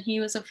husband, he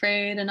was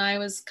afraid and I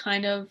was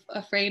kind of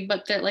afraid,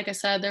 but there, like I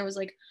said, there was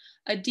like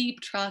a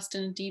deep trust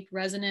and a deep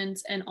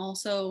resonance, and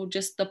also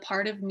just the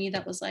part of me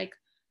that was like,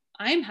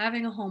 I'm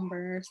having a home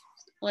birth.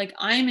 Like,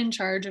 I'm in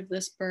charge of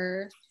this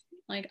birth.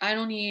 Like, I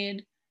don't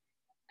need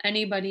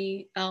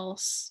anybody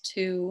else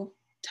to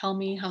tell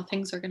me how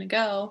things are going to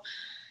go.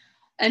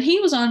 And he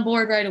was on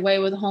board right away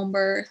with home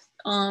birth.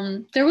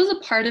 There was a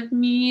part of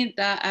me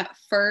that at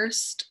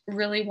first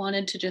really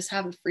wanted to just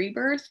have a free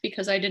birth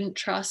because I didn't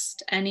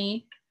trust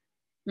any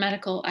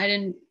I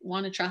didn't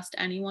want to trust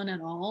anyone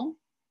at all.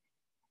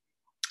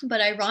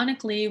 But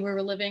ironically, we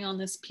were living on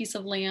this piece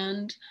of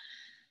land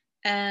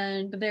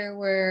and there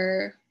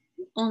were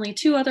only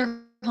 2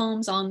 other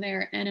homes on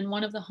there. And in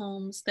one of the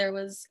homes, there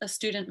was a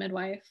student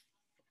midwife.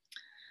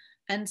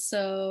 And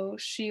so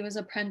she was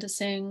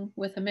apprenticing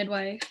with a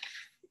midwife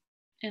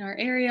in our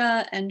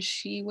area, and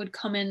she would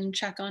come in and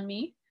check on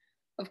me.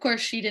 Of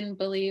course, she didn't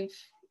believe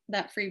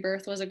that free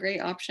birth was a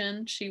great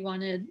option. She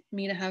wanted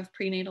me to have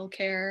prenatal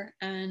care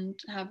and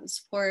have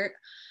support.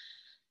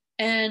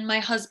 And my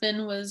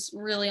husband was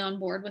really on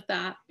board with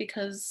that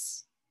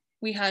because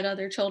we had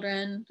other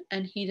children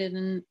and he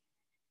didn't,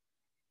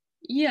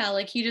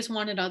 like he just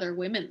wanted other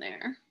women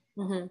there.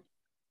 Mm-hmm.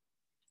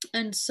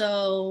 And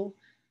so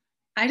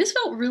I just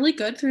felt really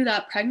good through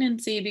that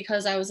pregnancy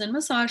because I was in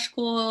massage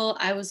school.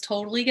 I was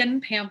totally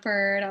getting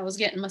pampered. I was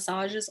getting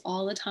massages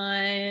all the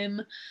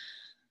time.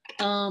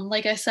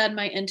 Like I said,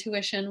 my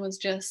intuition was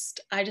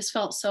I just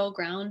felt so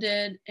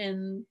grounded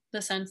in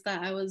the sense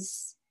that I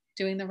was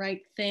doing the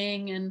right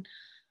thing. And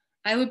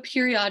I would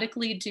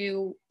periodically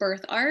do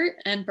birth art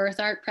and birth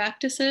art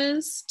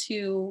practices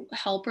to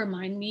help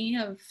remind me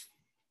of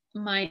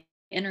my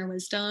inner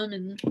wisdom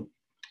and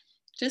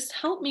just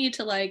help me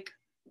to like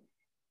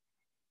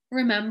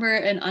remember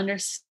and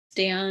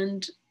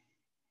understand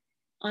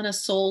on a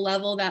soul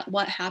level that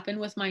what happened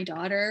with my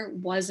daughter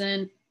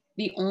wasn't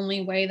the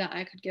only way that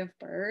I could give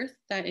birth,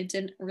 that it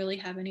didn't really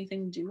have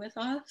anything to do with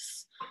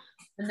us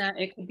and that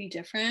it could be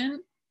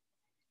different.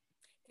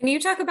 Can you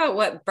talk about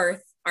what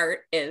birth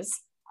art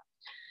is?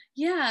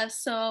 Yeah,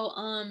 so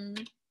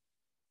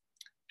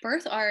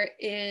birth art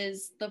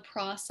is the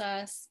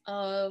process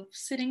of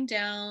sitting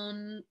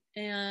down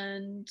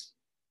and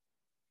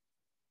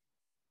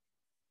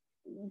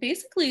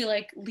basically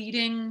like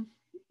leading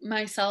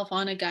myself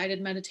on a guided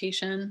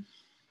meditation,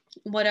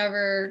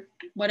 whatever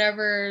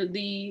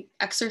the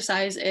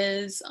exercise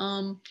is.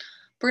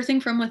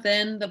 Birthing from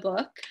Within, the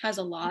book, has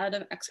a lot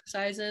of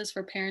exercises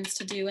for parents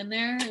to do in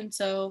there, and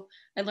so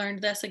I learned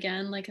this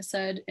again, like I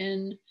said,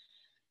 in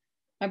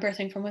my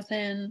Birthing from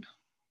Within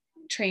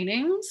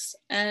trainings.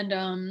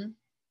 And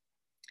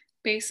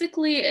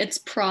basically it's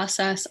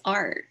process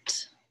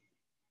art.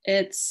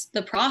 It's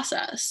the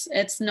process,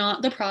 it's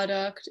not the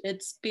product.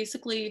 It's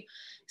basically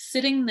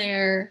sitting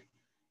there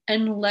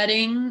and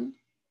letting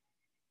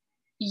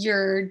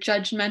your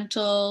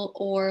judgmental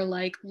or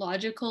like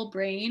logical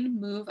brain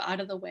move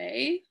out of the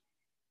way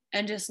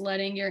and just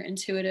letting your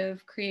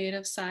intuitive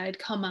creative side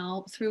come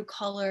out through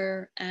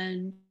color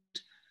and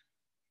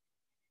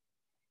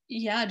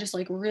just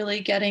like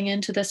really getting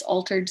into this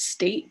altered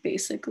state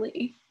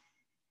basically.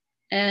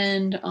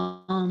 And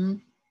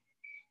I'm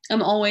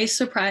always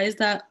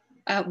surprised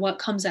at what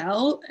comes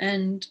out,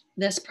 and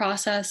this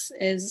process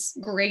is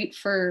great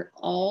for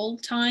all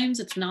times.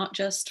 It's not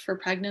just for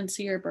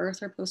pregnancy or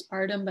birth or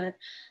postpartum, but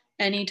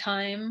any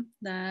time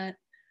that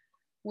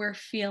we're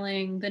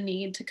feeling the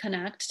need to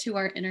connect to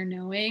our inner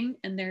knowing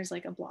and there's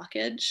like a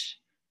blockage,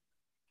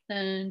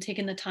 then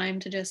taking the time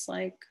to just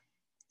like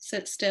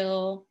sit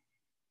still,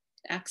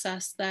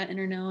 access that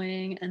inner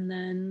knowing, and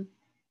then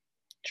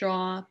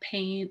draw,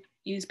 paint,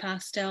 use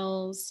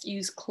pastels,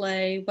 use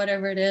clay,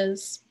 whatever it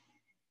is.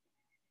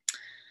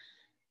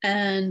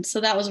 And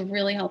so that was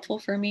really helpful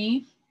for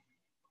me.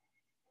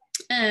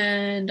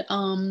 And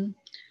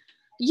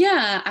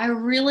I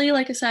really,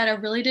 like I said, I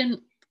really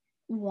didn't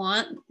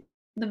want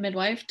the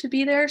midwife to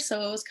be there.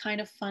 So it was kind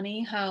of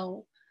funny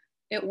how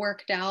it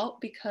worked out,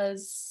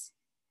 because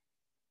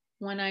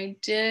when I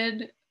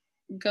did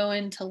go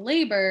into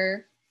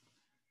labor,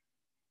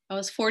 I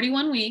was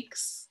 41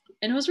 weeks.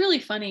 And it was really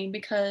funny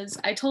because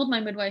I told my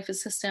midwife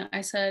assistant,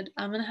 I said,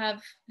 I'm going to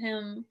have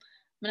him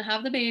I'm gonna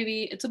have the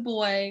baby. It's a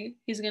boy.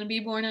 He's gonna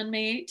be born on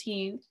May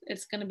 18th.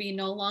 It's gonna be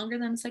no longer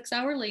than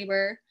 6-hour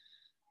labor.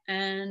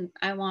 And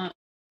I want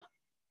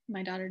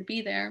my daughter to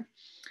be there.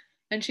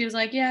 And she was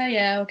like,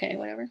 yeah, okay,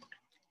 whatever.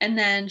 And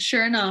then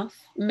sure enough,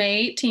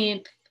 May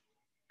 18th,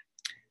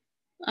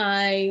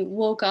 I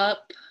woke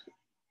up,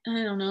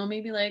 I don't know,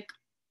 maybe like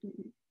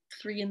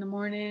 3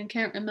 a.m.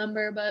 Can't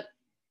remember, but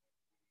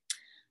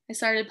I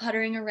started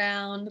puttering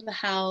around the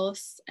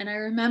house. And I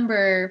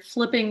remember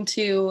flipping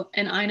to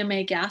an Ina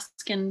May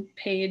Gaskin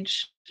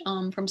page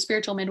from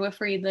Spiritual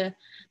Midwifery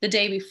the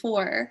day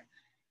before.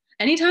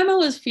 Anytime I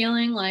was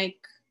feeling like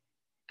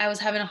I was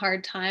having a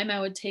hard time, I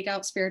would take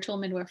out Spiritual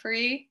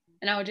Midwifery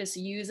and I would just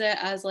use it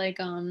as like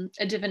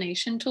a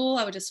divination tool.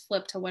 I would just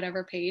flip to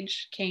whatever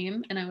page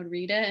came and I would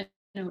read it,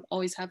 and it would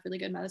always have really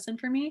good medicine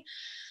for me.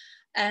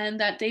 And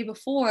that day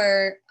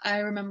before, I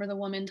remember the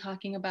woman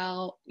talking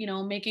about,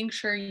 making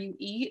sure you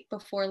eat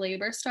before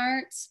labor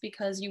starts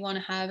because you want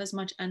to have as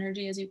much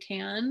energy as you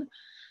can.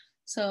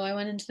 So I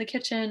went into the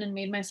kitchen and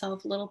made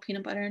myself a little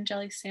peanut butter and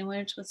jelly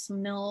sandwich with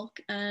some milk,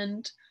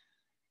 and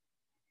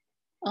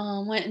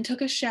went and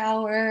took a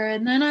shower,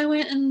 and then I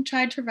went and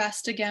tried to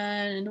rest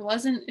again, and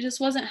it just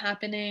wasn't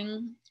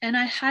happening. And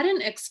I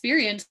hadn't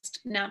experienced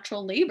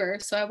natural labor,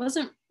 so I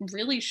wasn't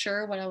really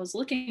sure what I was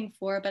looking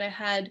for, but I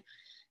had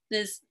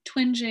this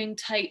twinging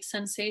tight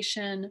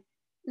sensation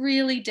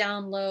really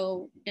down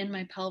low in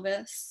my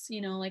pelvis,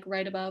 like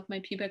right above my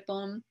pubic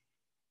bone.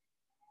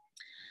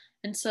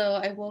 And so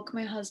I woke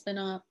my husband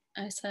up.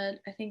 I said,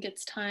 I think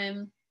it's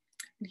time.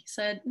 And he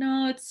said,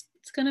 no, it's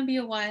gonna be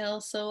a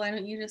while, so why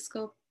don't you just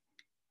go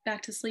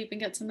back to sleep and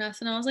get some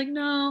rest? And I was like,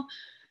 no,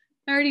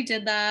 I already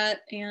did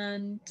that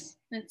and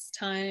it's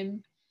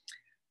time.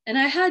 And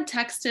I had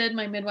texted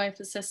my midwife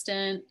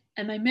assistant,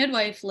 and my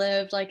midwife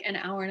lived like an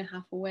hour and a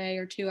half away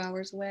or 2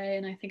 hours away.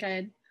 And I think I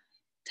had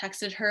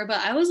texted her, but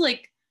I was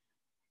like,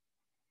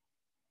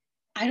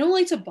 I don't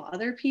like to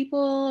bother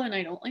people and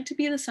I don't like to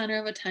be the center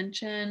of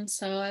attention.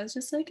 So I was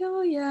just like,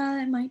 oh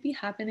yeah, it might be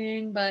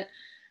happening. But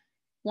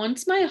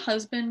once my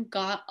husband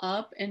got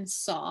up and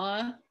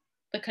saw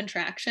the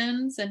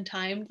contractions and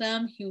timed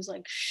them, he was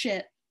like,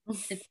 shit,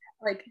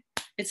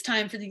 it's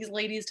time for these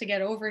ladies to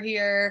get over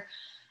here.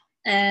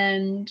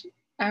 And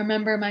I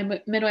remember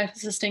my midwife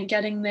assistant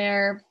getting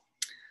there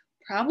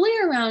probably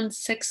around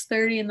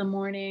 6:30 in the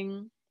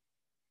morning,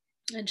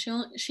 and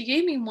she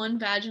gave me one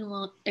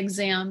vaginal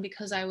exam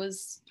because I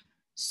was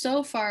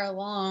so far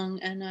along,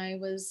 and I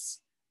was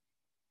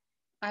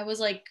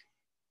like,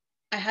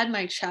 I had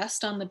my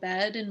chest on the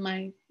bed and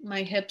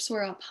my hips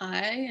were up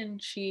high, and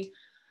she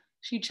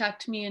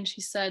checked me and she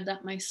said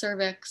that my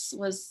cervix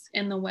was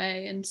in the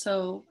way. And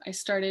so I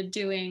started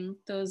doing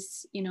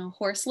those,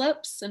 horse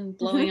lips and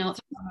blowing out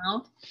through the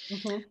mouth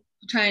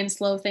to try and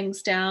slow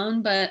things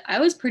down. But I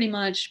was pretty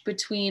much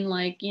between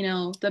like,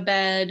 the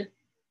bed,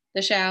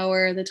 the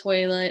shower, the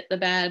toilet, the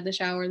bed, the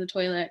shower, the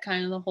toilet,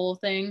 kind of the whole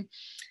thing.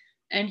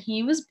 And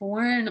he was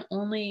born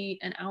only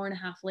an hour and a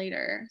half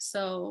later.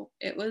 So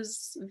it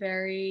was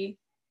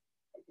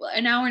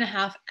an hour and a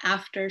half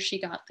after she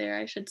got there,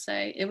 I should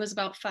say. It was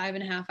about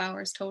 5.5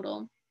 hours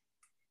total.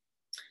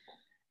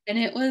 And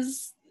it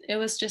was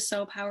just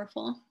so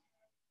powerful,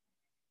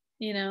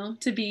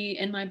 to be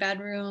in my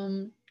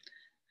bedroom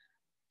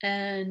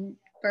and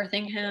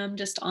birthing him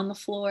just on the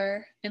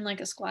floor in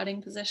like a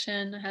squatting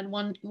position. I had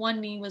one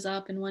knee was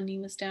up and one knee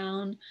was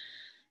down.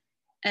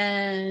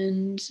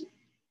 And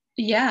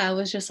yeah, I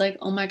was just like,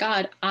 oh my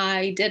God,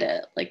 I did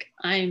it. Like,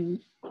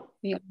 I'm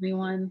the only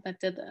one that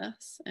did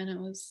this. And it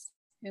was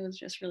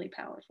just really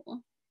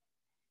powerful.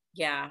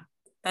 Yeah,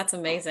 that's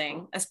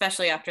amazing,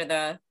 especially after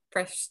the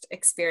first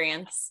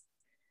experience.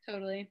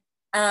 Totally.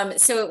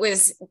 So it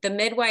was the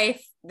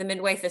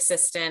midwife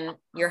assistant,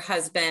 your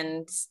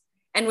husband,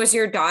 and was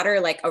your daughter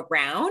like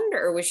around,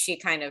 or was she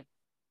kind of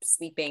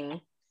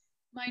sleeping?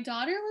 My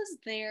daughter was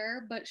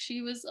there, but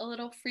she was a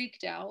little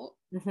freaked out.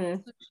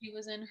 So she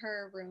was in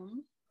her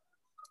room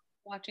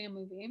watching a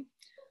movie.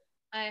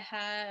 I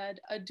had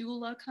a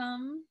doula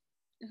come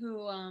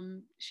who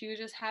she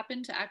just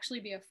happened to actually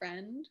be a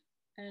friend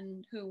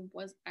and who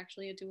was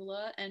actually a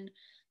doula, and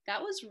that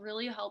was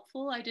really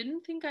helpful. I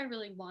didn't think I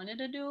really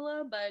wanted a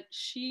doula, but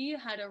she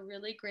had a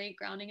really great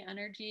grounding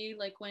energy.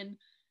 Like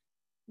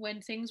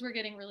when things were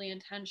getting really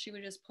intense, she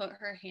would just put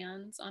her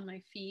hands on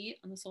my feet,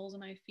 on the soles of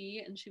my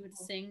feet, and she would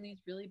sing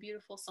these really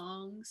beautiful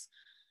songs.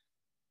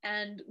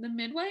 And the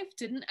midwife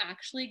didn't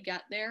actually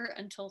get there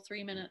until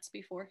 3 minutes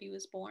before he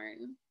was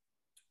born.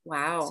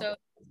 Wow. So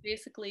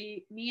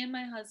basically me and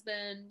my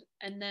husband,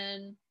 and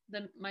then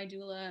my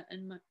doula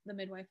and the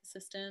midwife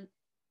assistant.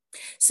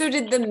 So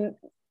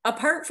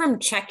apart from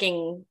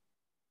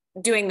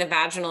doing the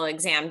vaginal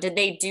exam, did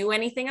they do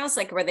anything else?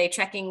 Like, were they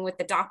checking with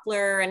the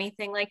Doppler or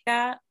anything like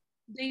that?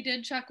 They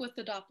did check with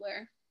the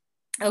Doppler.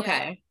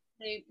 Okay.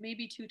 Yeah, they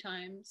maybe 2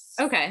 times.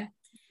 Okay.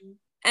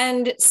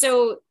 And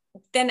so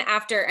then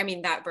after, I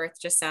mean, that birth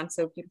just sounds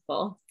so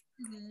beautiful.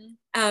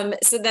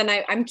 So then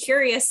I'm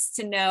curious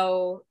to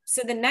know,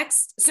 so the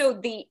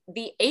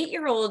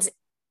 8-year-old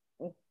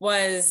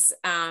was,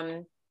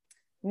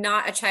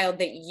 not a child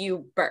that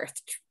you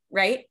birthed,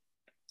 right?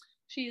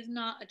 She is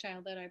not a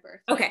child that I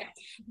birthed. Okay.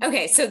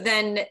 Okay. So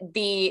then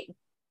the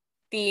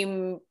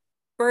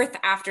birth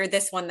after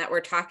this one that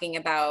we're talking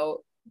about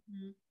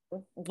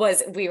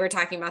was, we were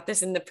talking about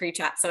this in the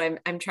pre-chat, so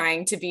I'm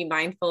trying to be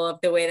mindful of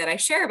the way that I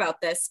share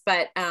about this,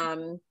 but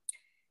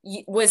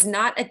was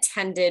not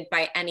attended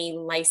by any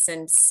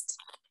licensed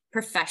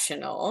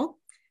professional.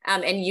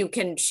 And you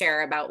can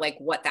share about like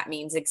what that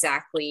means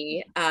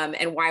exactly,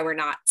 and why we're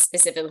not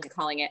specifically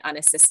calling it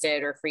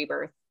unassisted or free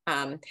birth.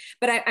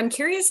 But I'm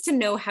curious to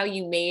know how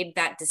you made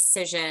that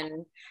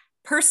decision.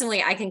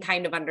 Personally, I can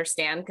kind of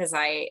understand because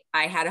I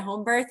had a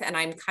home birth, and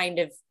I'm kind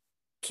of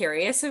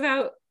curious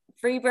about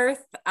free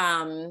birth.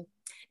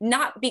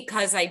 Not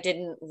because I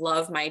didn't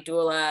love my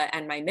doula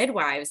and my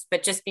midwives,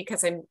 but just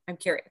because I'm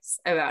curious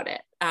about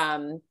it.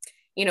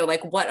 You know,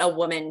 like what a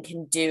woman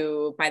can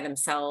do by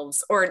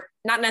themselves, or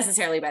not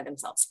necessarily by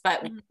themselves,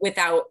 but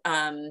without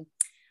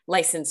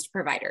licensed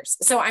providers.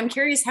 So I'm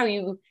curious how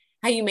you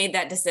made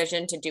that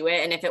decision to do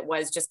it, and if it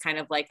was just kind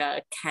of like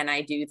a can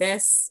I do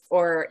this,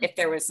 or if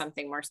there was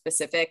something more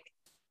specific.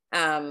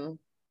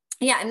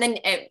 Yeah, and then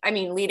I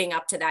mean, leading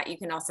up to that, you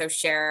can also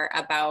share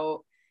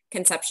about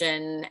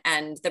conception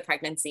and the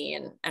pregnancy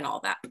and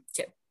all that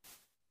too.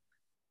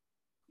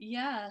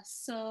 Yeah,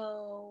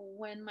 so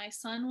when my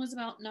son was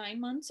about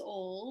 9 months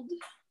old,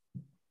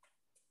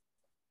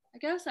 I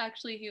guess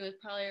actually he was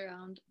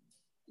around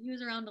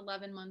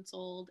 11 months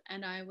old,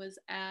 and I was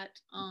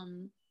at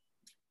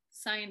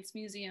Science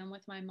Museum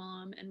with my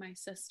mom and my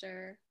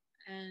sister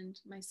and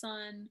my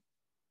son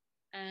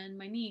and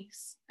my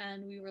niece,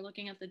 and we were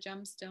looking at the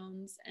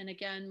gemstones, and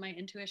again my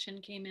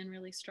intuition came in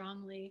really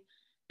strongly,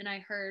 and I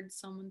heard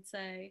someone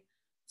say,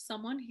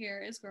 someone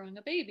here is growing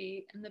a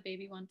baby and the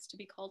baby wants to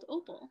be called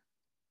Opal.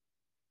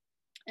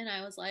 And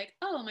I was like,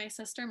 oh, my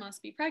sister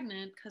must be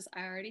pregnant because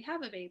I already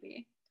have a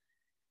baby.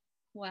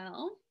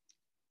 Well,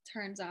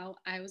 turns out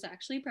I was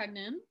actually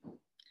pregnant.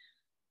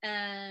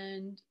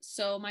 And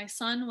so my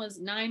son was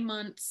 9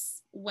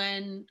 months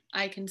when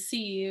I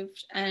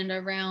conceived, and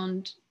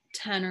around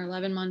 10 or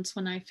 11 months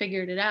when I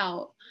figured it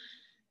out.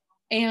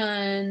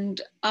 And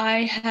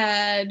I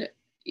had,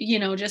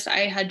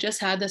 I had just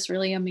had this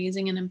really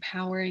amazing and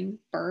empowering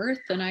birth,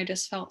 and I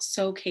just felt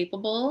so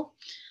capable.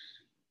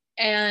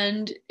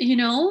 And,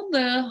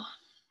 the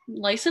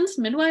licensed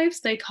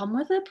midwives, they come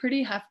with a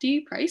pretty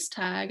hefty price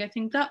tag. I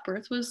think that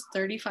birth was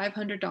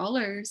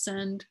 $3,500.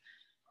 And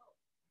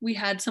we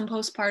had some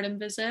postpartum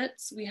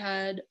visits. We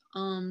had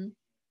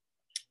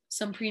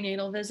some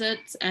prenatal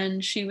visits,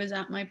 and she was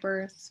at my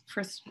birth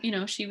for,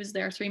 she was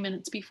there 3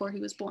 minutes before he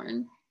was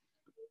born.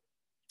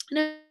 And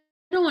I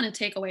don't want to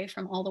take away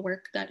from all the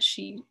work that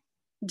she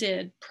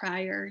did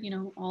prior,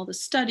 all the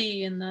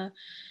study and the,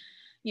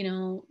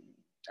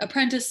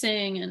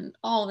 apprenticing and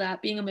all that.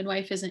 Being a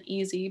midwife isn't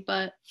easy,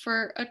 but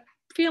for a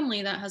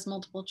family that has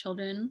multiple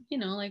children,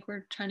 like,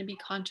 we're trying to be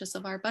conscious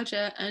of our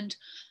budget. And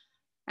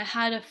I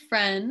had a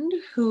friend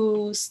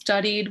who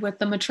studied with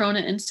the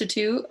Matrona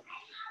Institute,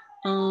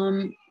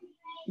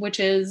 which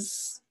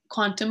is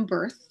quantum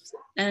birth.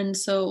 And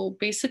so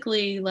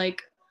basically,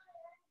 like,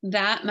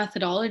 that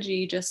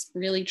methodology just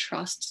really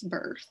trusts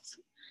birth.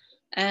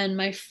 And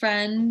my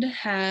friend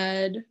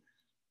had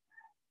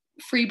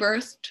free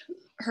birthed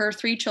her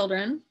 3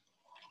 children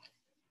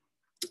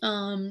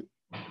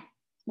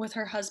with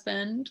her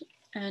husband,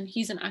 and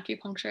he's an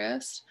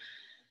acupuncturist.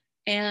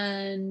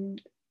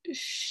 And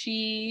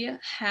she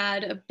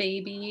had a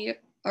baby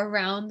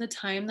around the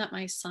time that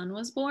my son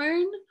was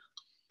born.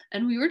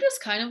 And we were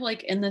just kind of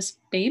like in this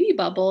baby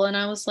bubble. And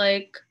I was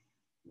like,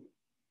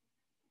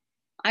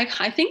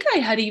 I think I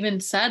had even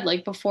said,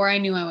 like, before I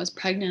knew I was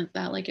pregnant,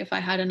 that, like, if I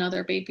had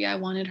another baby, I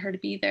wanted her to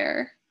be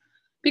there,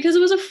 because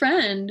it was a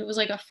friend. It was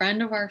like a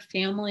friend of our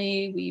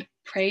family. We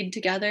prayed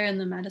together in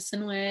the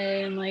medicine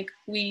way, and, like,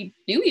 we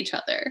knew each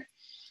other.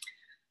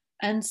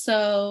 And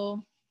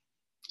so,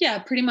 yeah,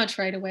 pretty much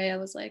right away, I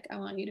was like, I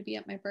want you to be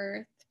at my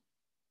birth.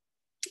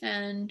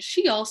 And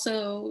she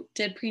also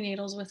did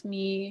prenatals with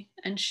me,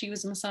 and she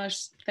was a massage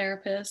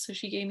therapist, so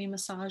she gave me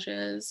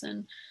massages.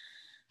 And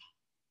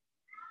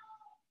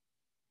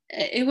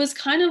it was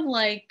kind of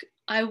like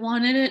I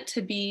wanted it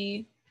to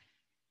be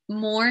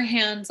more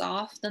hands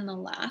off than the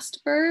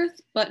last birth,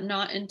 but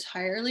not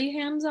entirely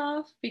hands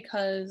off,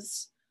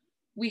 because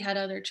we had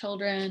other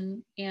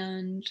children.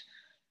 And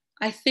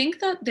I think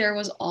that there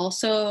was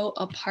also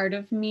a part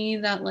of me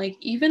that, like,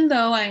 even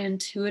though I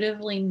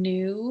intuitively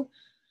knew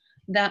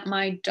that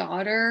my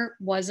daughter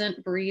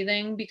wasn't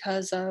breathing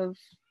because of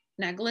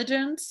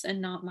negligence and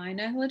not my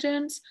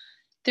negligence,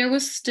 there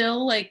was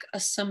still, like, a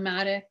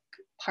somatic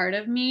part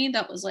of me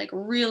that was, like,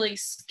 really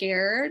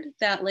scared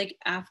that, like,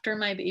 after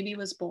my baby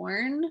was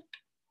born,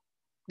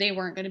 they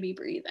weren't going to be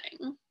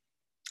breathing.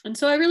 And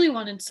so I really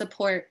wanted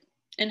support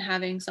in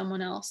having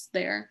someone else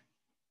there.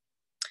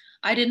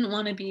 I didn't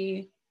want to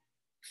be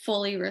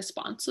fully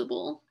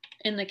responsible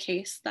in the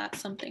case that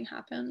something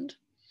happened.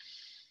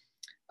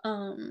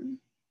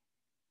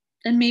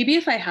 And maybe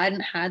if I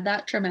hadn't had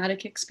that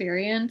traumatic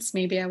experience,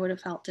 maybe I would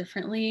have felt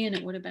differently and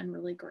it would have been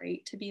really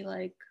great to be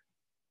like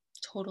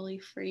totally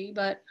free.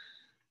 But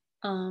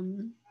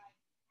um,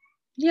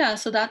 yeah,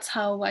 so that's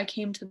how I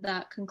came to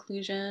that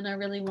conclusion. I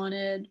really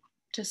wanted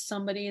just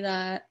somebody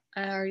that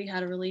I already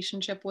had a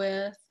relationship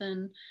with,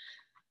 and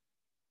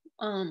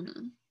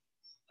um,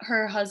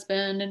 her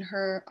husband and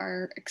her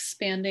are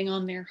expanding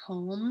on their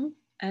home.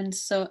 And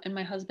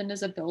my husband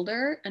is a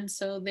builder, and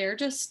so they've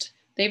just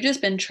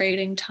been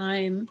trading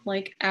time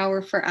like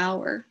hour for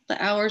hour.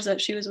 The hours that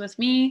she was with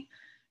me,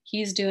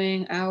 he's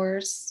doing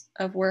hours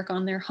of work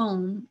on their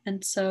home.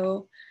 And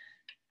so,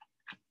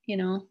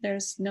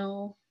 there's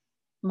no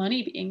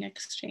money being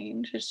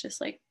exchanged. It's just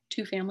like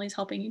two families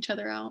helping each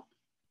other out.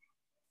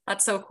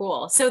 That's so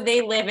cool. So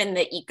they live in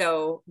the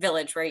eco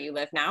village where you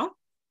live now?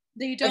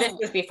 They Or this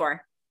don't. was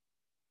before?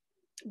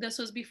 This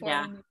was before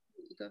Yeah. we moved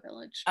to Eco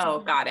Village. Oh,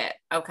 Mm-hmm. got it.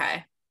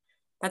 Okay.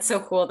 That's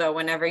so cool though.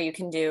 Whenever you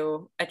can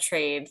do a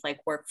trade, like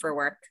work for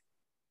work,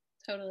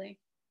 Totally.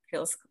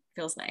 feels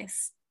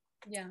nice.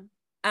 Yeah.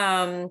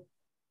 Um,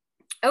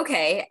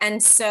 okay.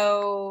 And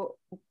so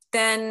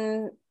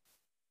then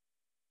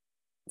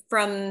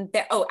from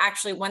there, oh,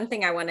 actually, one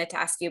thing I wanted to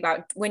ask you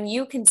about when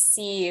you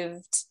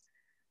conceived,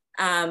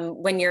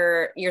 when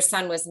your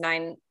son was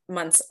 9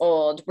 months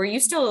old, were you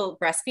still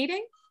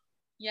breastfeeding?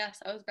 Yes,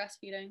 I was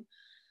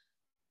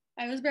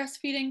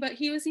breastfeeding. But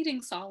he was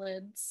eating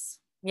solids,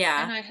 and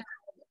Yeah.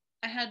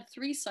 I had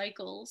 3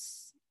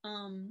 cycles,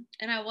 and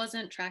I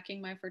wasn't tracking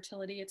my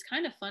fertility. It's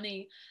kind of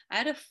funny. I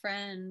had a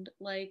friend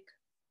like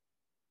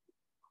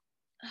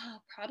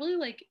probably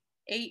like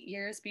 8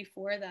 years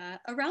before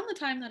that, around the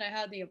time that I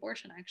had the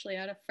abortion. Actually,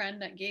 I had a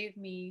friend that gave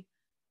me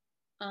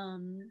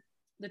um,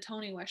 the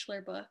Toni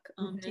Weschler book,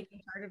 Mhm.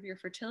 Taking Charge of Your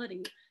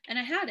Fertility, and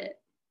I had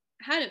it.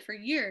 I had it for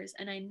years,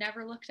 and I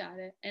never looked at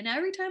it. And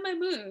every time I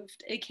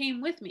moved, it came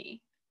with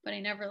me, but I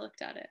never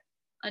looked at it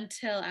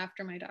until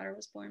after my daughter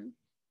was born.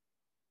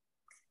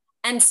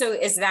 And so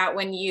is that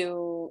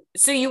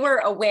so you were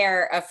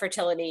aware of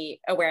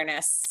fertility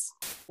awareness,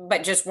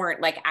 but just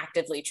weren't like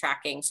actively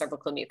tracking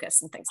cervical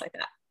mucus and things like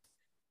that?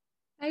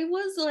 I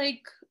was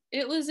like,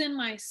 it was in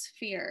my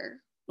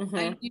sphere. I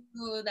Mm-hmm.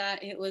 knew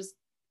that it was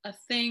a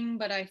thing,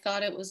 but I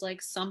thought it was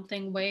like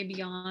something way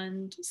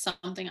beyond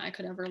something I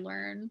could ever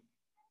learn.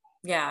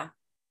 Yeah.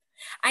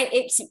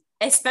 It's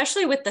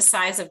especially with the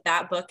size of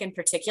that book in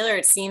particular,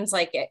 it seems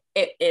like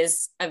it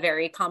is a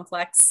very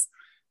complex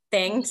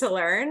thing to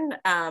learn.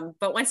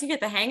 But once you get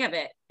the hang of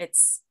it,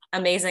 it's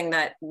amazing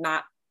that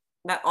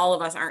all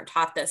of us aren't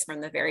taught this from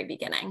the very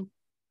beginning.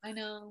 I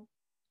know.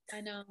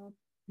 I know.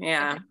 It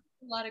Yeah. brings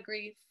a lot of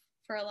grief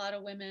for a lot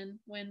of women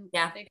when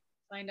Yeah. they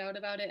find out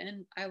about it.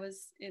 And I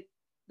was it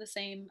the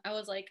same. I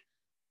was like,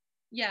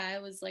 yeah, I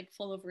was like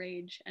full of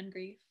rage and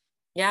grief.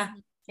 Yeah.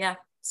 Mhm. Yeah.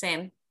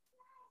 Same.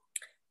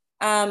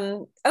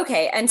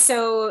 Okay. And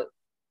so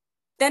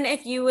then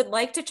if you would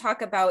like to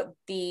talk about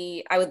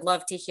I would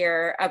love to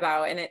hear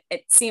about, and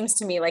it seems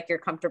to me like you're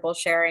comfortable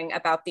sharing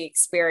about the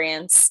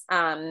experience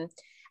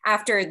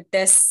after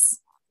this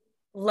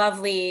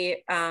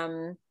lovely,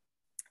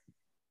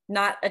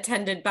 not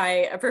attended by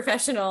a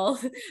professional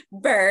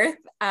birth,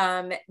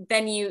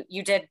 then you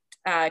did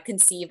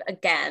conceive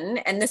again,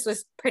 and this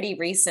was pretty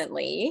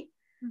recently,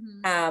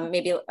 Mhm.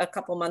 maybe a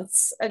couple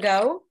months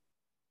ago.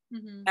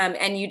 Mhm.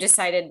 And you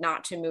decided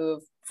not to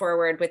move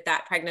forward with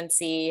that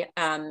pregnancy,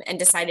 and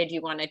decided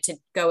you wanted to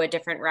go a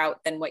different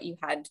route than what you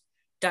had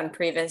done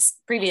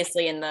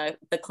previously in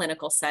the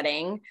clinical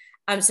setting.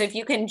 So if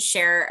you can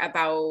share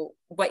about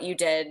what you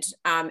did,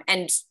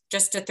 and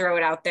just to throw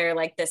it out there,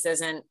 like this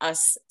isn't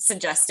us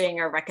suggesting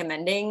or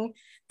recommending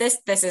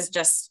this is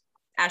just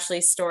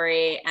Ashley's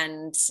story,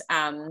 and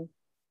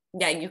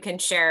yeah, you can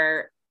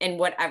share in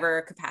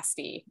whatever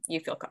capacity you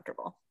feel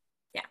comfortable.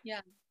 Yeah.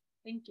 Yeah.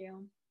 Thank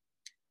you.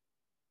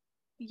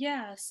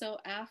 Yeah, so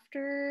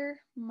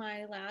after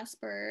my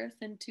last birth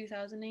in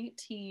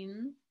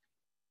 2018,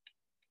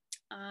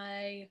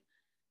 I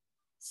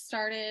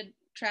started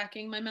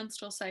tracking my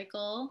menstrual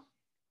cycle,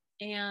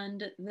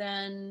 and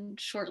then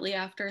shortly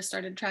after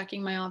started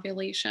tracking my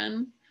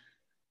ovulation.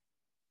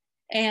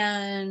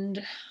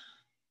 And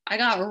I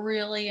got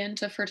really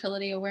into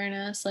fertility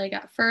awareness. Like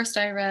at first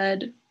I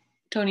read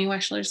Toni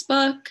Weschler's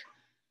book,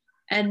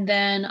 and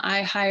then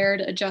I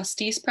hired a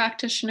Justice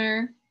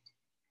practitioner,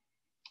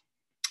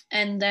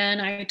 and then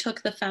I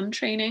took the FEM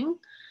training,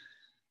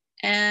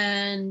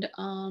 and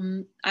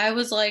I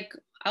was like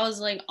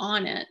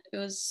on it. I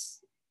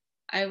was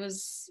I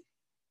was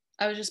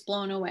just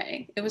blown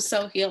away. It was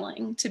so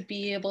healing to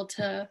be able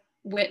to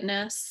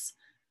witness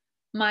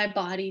my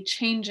body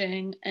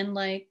changing, and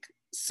like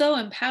so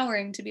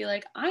empowering to be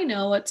like, I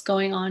know what's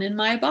going on in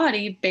my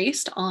body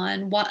based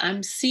on what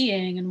I'm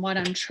seeing and what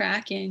I'm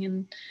tracking,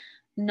 and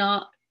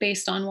not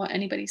based on what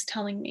anybody's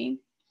telling me.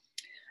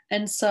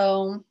 And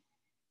so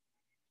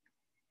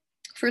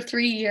for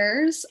 3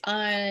 years,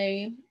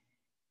 I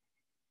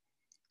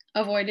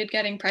avoided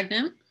getting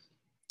pregnant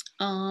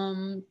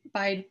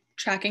by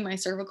tracking my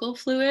cervical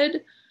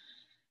fluid.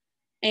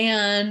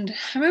 And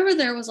I remember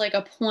there was like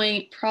a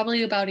point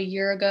probably about a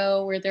year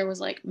ago where there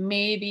was like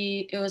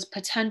maybe it was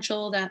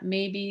potential that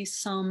maybe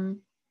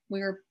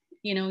we were,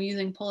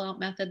 using pull out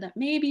method, that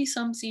maybe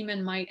some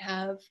semen might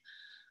have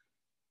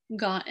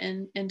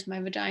gotten into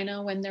my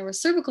vagina when there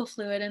was cervical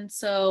fluid. And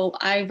so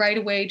I right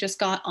away just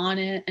got on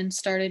it and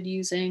started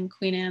using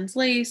Queen Anne's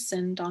lace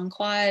and Dong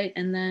Quai.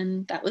 And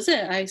then that was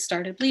it. I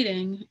started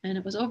bleeding and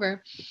it was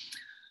over.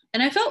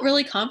 And I felt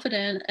really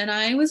confident. And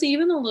I was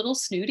even a little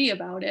snooty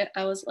about it.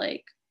 I was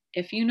like,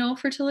 if you know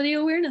fertility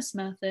awareness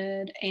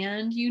method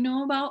and you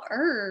know about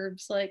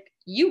herbs, like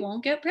you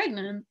won't get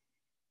pregnant.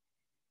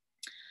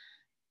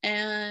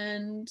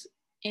 And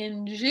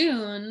in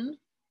June,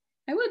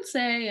 I would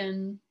say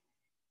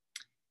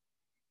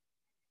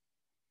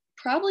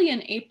probably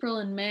in April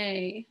and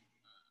May,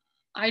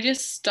 I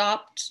just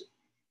stopped.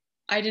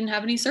 I didn't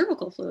have any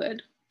cervical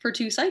fluid for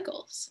 2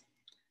 cycles.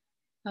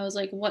 I was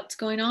like, what's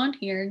going on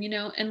here?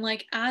 And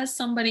like, as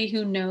somebody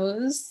who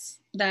knows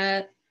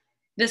that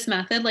this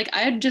method, like, I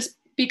had just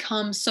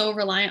become so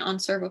reliant on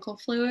cervical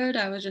fluid.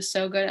 I was just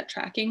so good at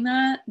tracking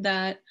that,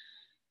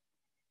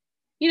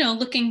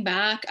 looking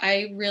back,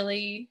 I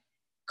really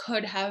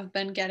could have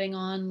been getting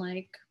on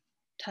like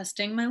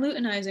testing my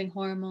luteinizing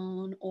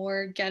hormone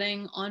or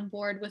getting on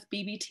board with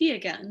BBT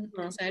again,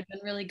 because I had been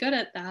really good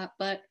at that.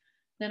 But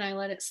then I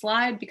let it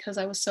slide because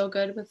I was so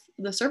good with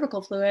the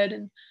cervical fluid,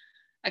 and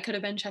I could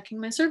have been checking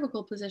my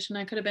cervical position.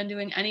 I could have been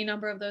doing any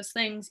number of those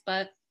things,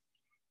 but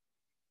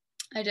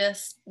I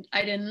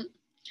didn't.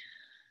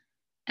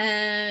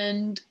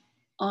 And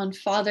on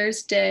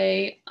Father's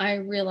Day, I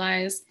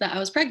realized that I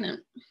was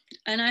pregnant.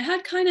 And I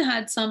had kind of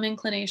had some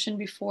inclination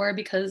before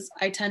because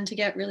I tend to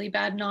get really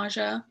bad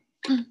nausea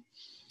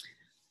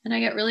and I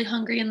get really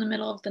hungry in the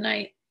middle of the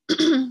night.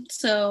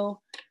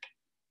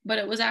 But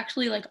it was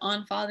actually like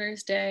on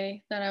Father's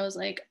Day that I was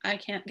like, I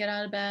can't get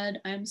out of bed.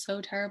 I'm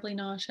so terribly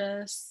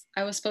nauseous.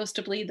 I was supposed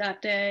to bleed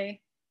that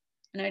day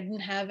and I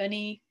didn't have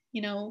any,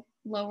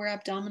 lower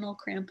abdominal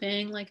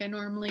cramping like I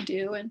normally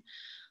do. And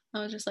I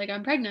was just like,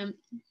 I'm pregnant.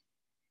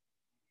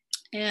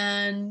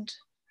 And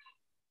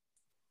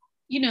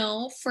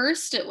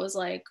first it was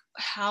like,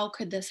 how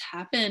could this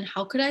happen?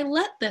 How could I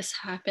let this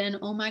happen?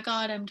 Oh my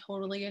God, I'm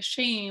totally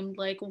ashamed.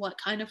 Like, what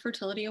kind of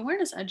fertility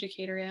awareness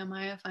educator am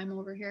I if I'm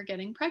over here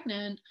getting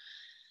pregnant?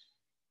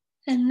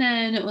 And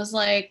then it was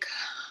like,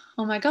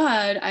 oh my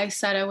God, I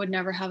said I would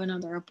never have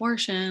another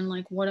abortion.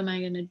 Like, what am I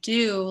going to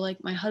do?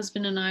 Like, my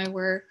husband and I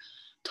were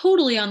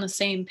totally on the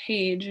same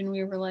page. And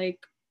we were like,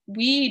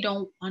 we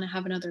don't want to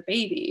have another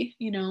baby,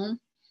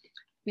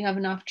 We have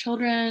enough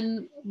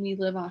children. We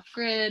live off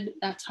grid.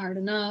 That's hard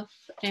enough.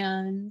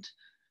 And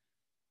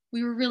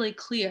we were really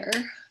clear.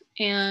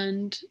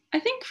 And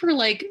I think for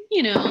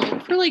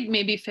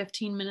maybe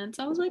 15 minutes,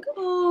 I was like,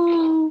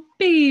 oh,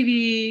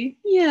 baby.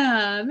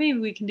 Yeah, maybe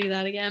we can do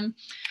that again.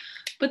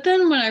 But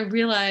then what I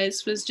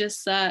realized was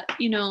just that,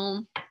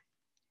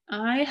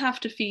 I have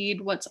to feed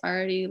what's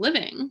already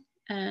living.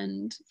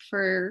 And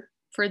for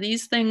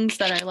these things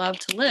that I love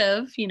to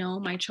live,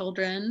 my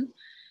children,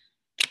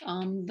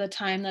 the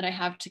time that I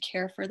have to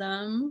care for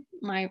them,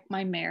 my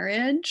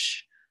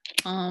marriage,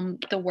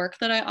 the work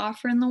that I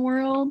offer in the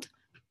world,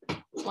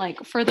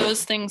 like for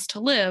those things to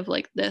live,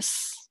 like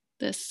this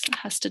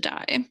has to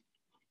die.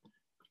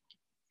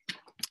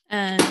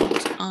 And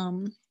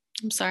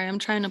I'm sorry, I'm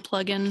trying to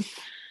plug in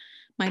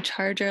my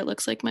charger. It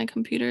looks like my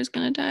computer is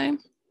gonna die.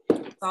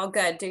 It's all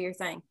good. Do your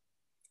thing.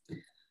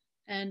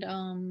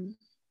 And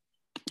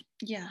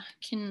yeah,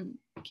 can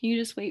you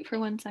just wait for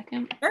 1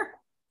 second? Sure.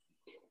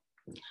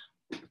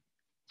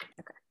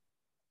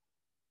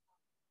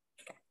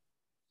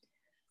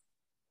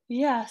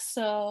 Yeah,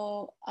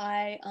 so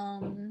I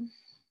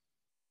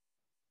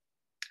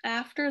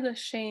after the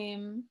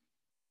shame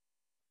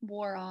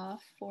wore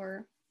off,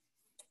 or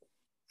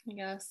I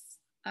guess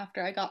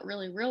after I got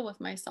really real with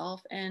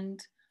myself and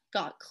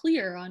got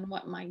clear on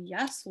what my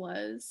yes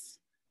was,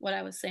 what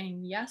I was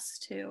saying yes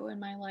to in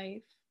my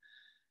life,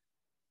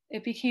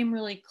 it became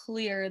really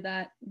clear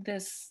that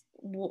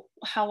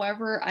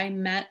however I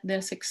met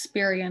this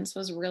experience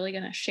was really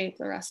going to shape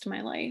the rest of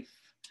my life.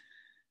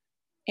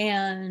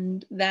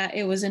 And that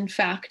it was in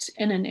fact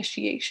an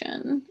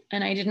initiation,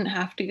 and I didn't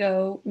have to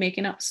go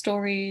making up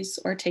stories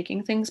or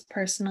taking things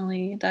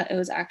personally, that it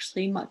was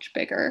actually much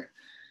bigger.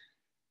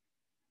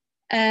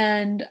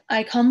 And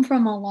I come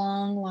from a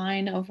long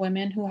line of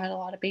women who had a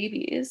lot of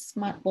babies.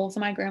 Both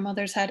of my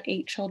grandmothers had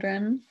 8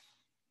 children.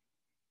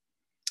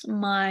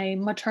 My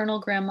maternal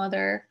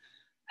grandmother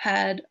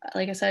had,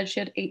 like I said, she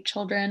had 8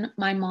 children.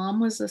 My mom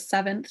was the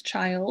 7th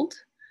child.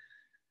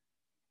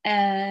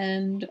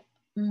 And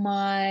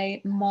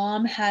my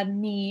mom had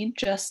me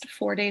just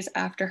 4 days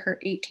after her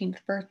 18th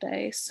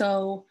birthday.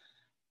 So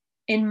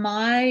in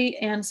my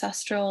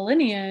ancestral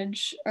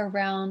lineage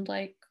around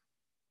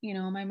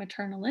my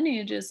maternal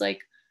lineage is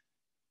like,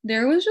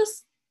 there was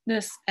just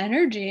this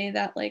energy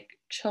that like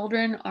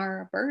children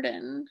are a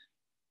burden.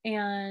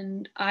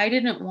 And I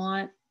didn't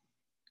want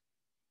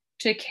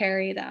to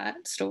carry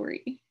that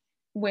story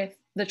with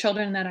the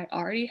children that I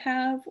already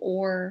have,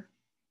 or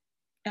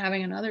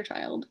having another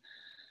child.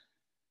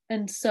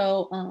 And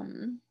so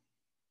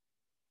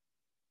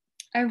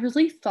I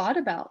really thought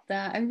about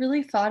that. I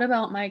really thought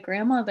about my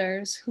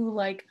grandmothers who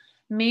like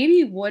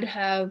maybe would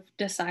have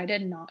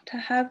decided not to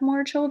have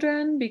more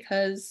children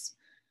because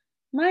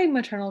my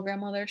maternal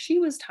grandmother, she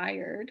was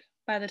tired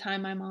by the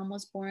time my mom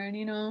was born,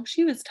 you know.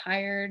 She was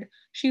tired.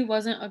 She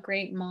wasn't a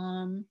great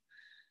mom.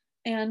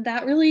 And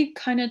that really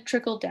kind of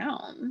trickled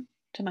down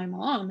to my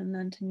mom and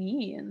then to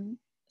me. And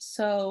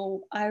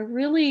so I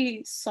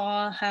really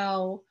saw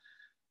how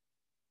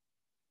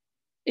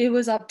it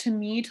was up to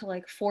me to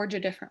like forge a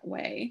different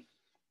way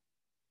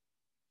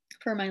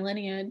for my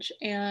lineage.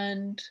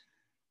 And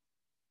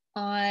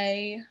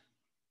I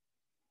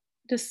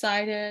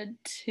decided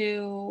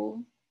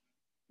to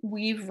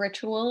weave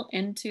ritual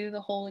into the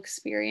whole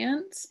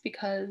experience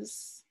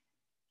because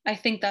I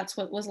think that's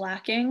what was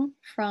lacking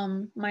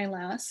from my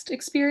last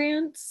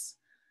experience.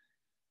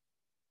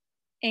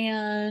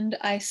 And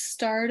I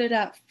started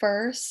at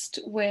first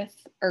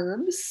with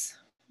herbs.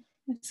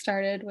 I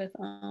started with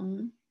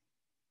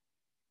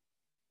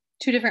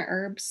two different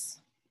herbs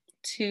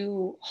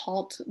to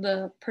halt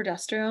the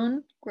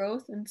progesterone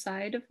growth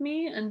inside of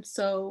me. And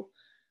so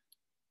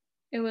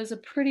it was a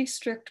pretty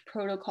strict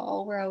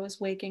protocol where I was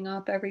waking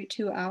up every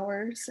 2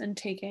 hours and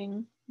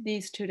taking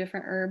these two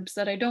different herbs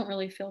that I don't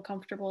really feel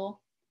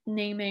comfortable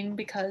naming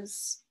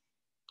because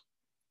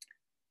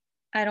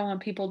I don't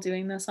want people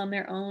doing this on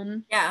their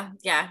own.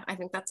 Yeah, I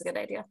think that's a good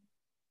idea.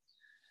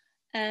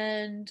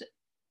 And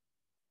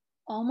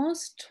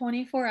almost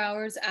 24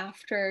 hours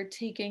after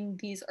taking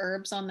these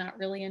herbs on that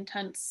really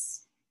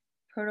intense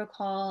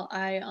protocol,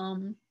 I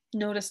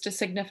noticed a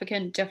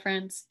significant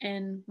difference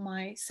in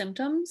my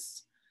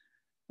symptoms.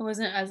 I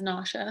wasn't as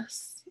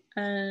nauseous.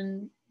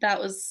 And that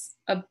was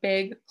a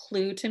big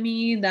clue to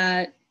me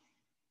that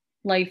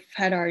life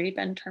had already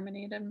been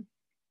terminated.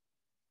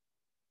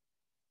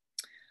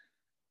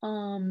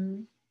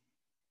 Um,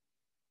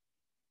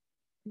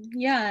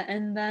 yeah,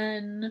 and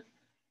then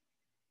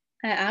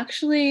I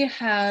actually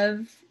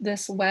have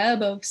this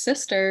web of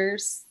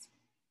sisters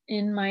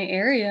in my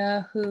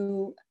area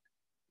who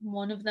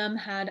one of them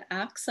had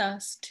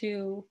access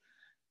to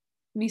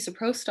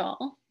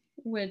misoprostol,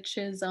 which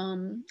is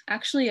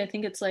actually I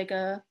think it's like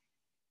an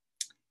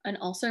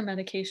ulcer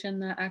medication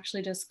that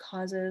actually just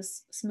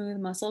causes smooth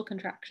muscle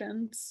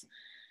contractions.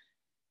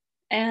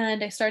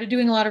 And I started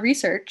doing a lot of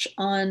research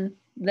on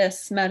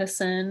this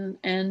medicine,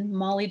 and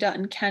Molly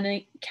Dutton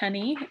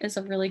Kenny is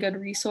a really good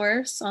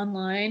resource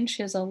online.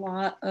 She has a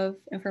lot of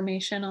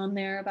information on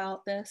there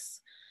about this.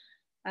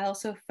 I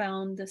also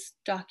found this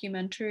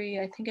documentary,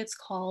 I think it's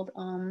called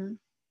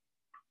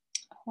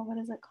what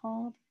is it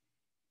called?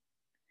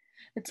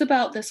 It's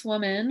about this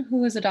woman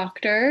who is a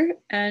doctor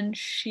and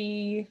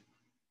she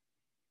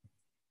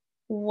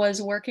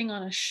was working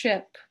on a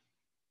ship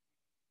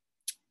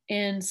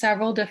in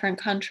several different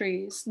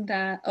countries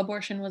that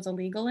abortion was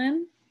illegal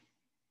in.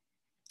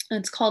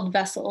 It's called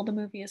Vessel. The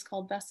movie is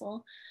called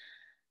Vessel.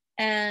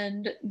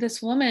 And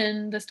this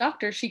woman, this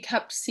doctor, she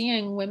kept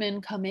seeing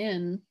women come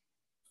in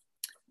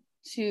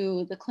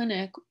to the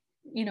clinic,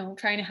 you know,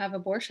 trying to have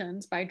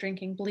abortions by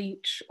drinking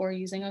bleach or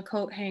using a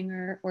coat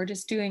hanger or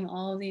just doing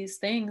all of these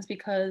things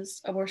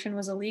because abortion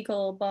was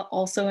illegal. But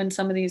also in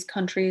some of these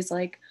countries,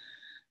 like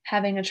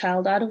having a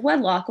child out of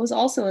wedlock was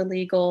also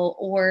illegal,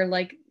 or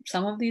like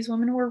some of these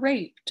women were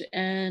raped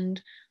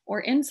and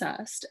or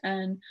incest.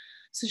 And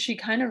so she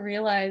kind of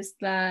realized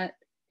that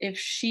if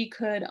she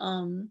could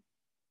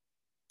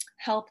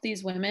help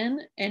these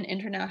women in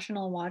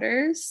international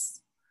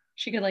waters,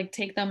 she could like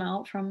take them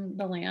out from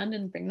the land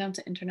and bring them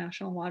to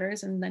international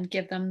waters and then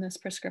give them this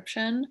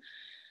prescription,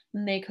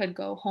 and they could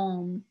go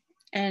home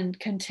and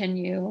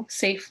continue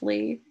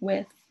safely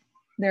with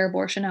their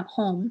abortion at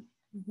home.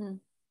 Mm-hmm.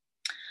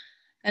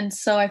 And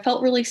so I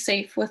felt really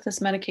safe with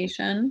this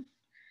medication.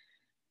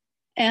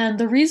 And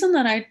the reason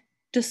that I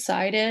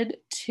decided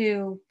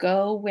to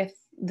go with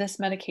this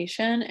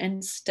medication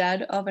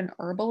instead of an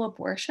herbal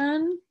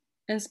abortion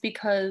is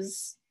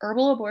because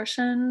herbal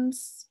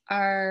abortions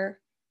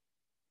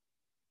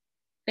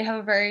they have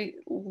a very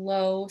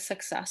low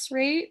success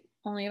rate.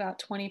 Only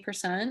about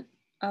 20%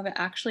 of it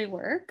actually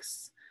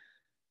works.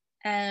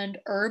 And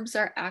herbs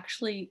are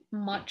actually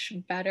much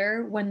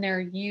better when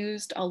they're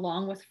used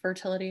along with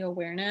fertility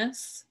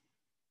awareness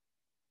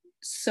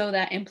so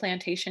that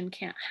implantation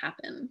can't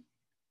happen.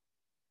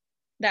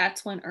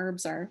 That's when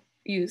herbs are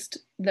used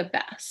the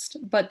best,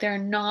 but they're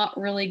not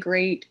really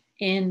great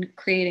in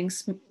creating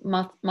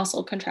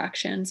muscle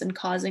contractions and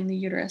causing the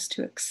uterus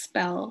to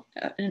expel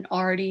an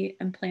already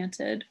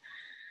implanted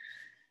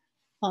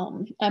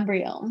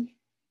embryo.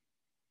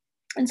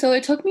 And so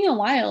it took me a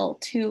while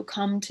to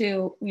come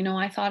to, you know,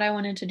 I thought I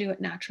wanted to do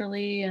it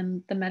naturally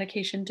and the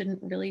medication didn't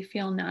really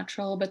feel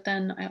natural. But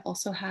then I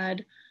also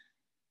had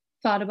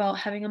thought about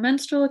having a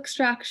menstrual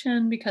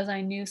extraction because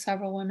I knew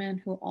several women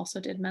who also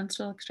did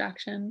menstrual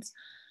extractions.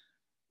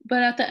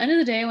 But at the end of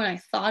the day, when I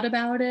thought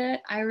about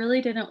it, I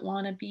really didn't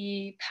want to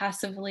be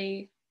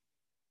passively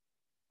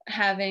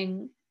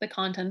having the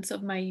contents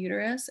of my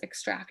uterus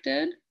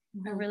extracted.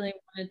 I Mhm. really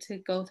wanted to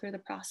go through the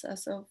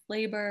process of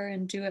labor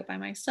and do it by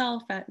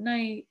myself at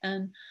night.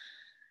 And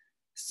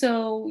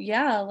so,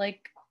 yeah,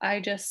 like I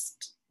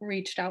just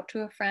reached out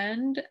to a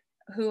friend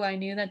who I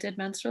knew that did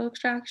menstrual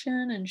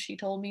extraction, and she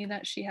told me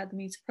that she had the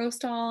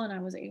misoprostol, and I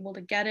was able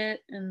to get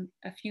it in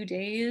a few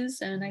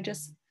days. And I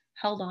just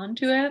held on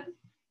to it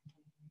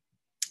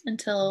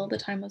until the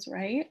time was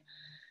right.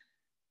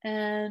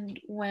 And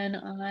when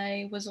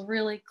I was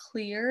really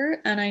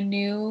clear and I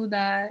knew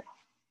that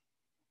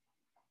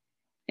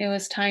it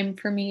was time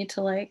for me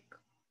to like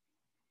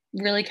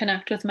really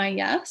connect with my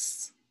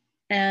yes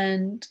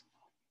and,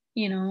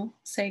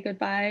 say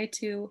goodbye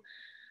to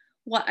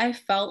what I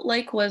felt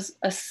like was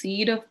a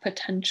seed of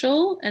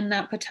potential, and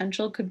that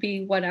potential could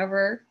be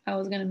whatever I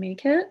was going to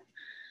make it.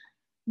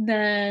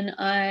 Then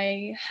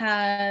I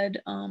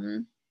had, I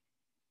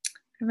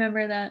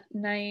remember that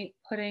night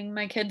putting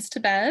my kids to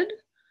bed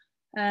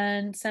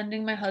and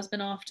sending my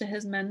husband off to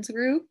his men's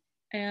group,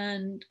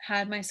 and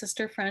had my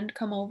sister friend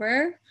come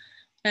over,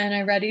 and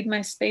I readied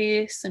my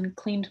space and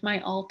cleaned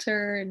my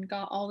altar and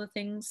got all the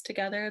things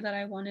together that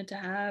I wanted to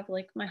have,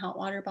 like my hot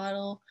water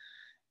bottle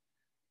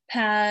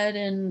pad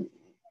and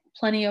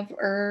plenty of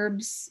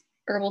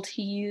herbal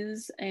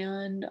teas,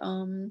 and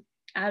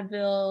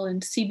Advil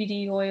and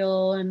CBD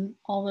oil and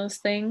all those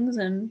things.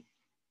 And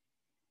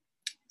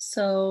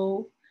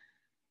so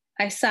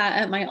I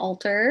sat at my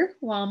altar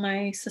while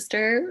my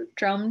sister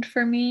drummed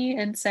for me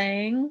and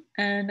sang,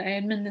 and I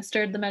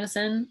administered the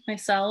medicine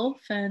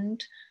myself.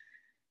 And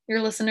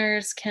your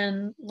listeners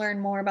can learn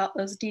more about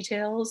those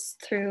details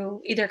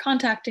through either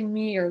contacting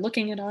me or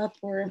looking it up,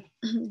 or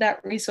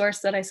that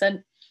resource that I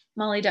said,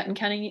 Molly Dutton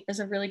Kenny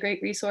is a really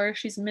great resource.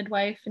 She's a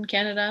midwife in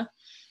Canada.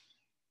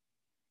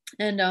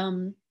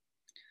 And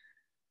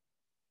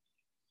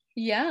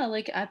yeah,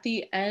 like at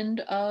the end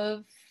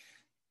of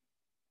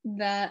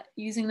that,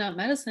 using that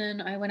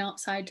medicine, I went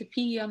outside to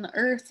pee on the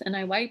earth and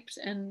I wiped,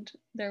 and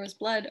there was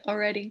blood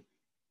already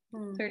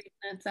Mm. 30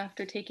 minutes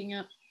after taking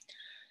it.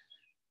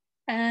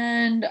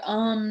 And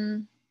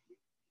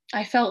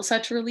I felt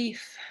such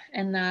relief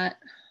in that,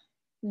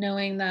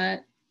 knowing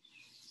that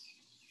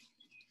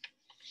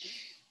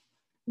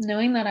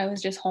I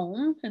was just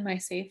home in my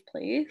safe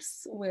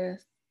place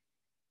with,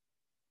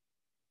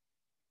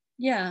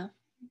 yeah,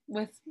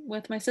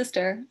 with my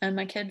sister and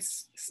my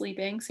kids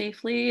sleeping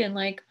safely. And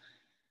like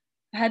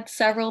I had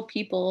several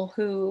people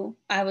who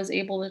I was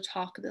able to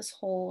talk this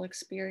whole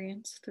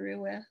experience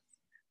through with,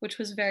 which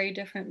was very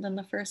different than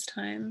the first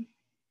time.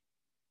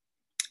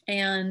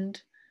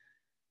 And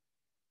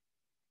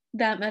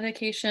that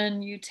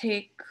medication, you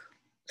take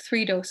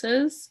 3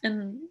 doses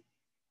and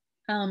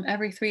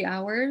every 3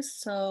 hours.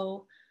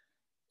 So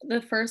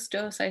the first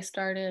dose I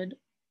started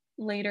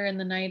later in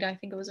the night, I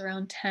think it was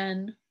around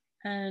 10.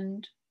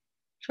 And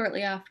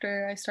shortly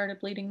after I started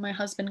bleeding, my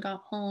husband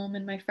got home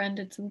and my friend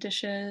did some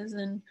dishes,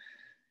 and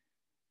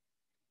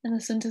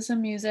listened to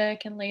some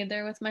music and laid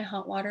there with my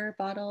hot water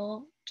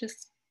bottle,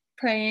 just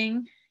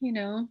praying,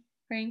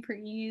 praying for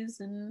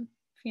ease and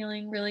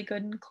feeling really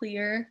good and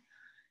clear.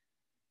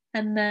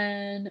 And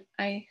then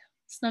I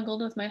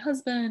snuggled with my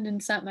husband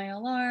and set my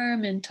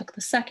alarm and took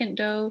the second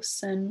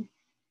dose. And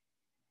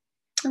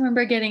I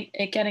remember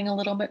getting a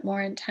little bit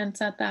more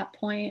intense at that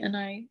point, and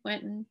I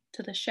went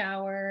into the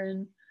shower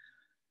and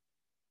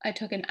I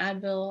took an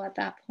Advil at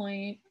that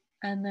point,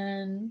 and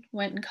then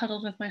went and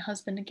cuddled with my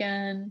husband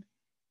again,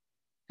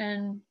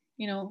 and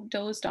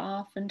dozed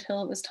off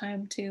until it was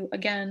time to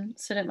again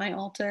sit at my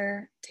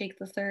altar, take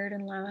the third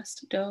and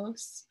last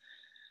dose.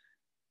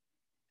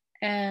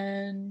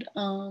 And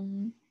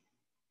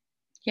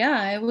yeah,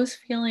 I was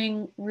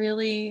feeling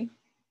really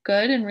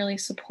good and really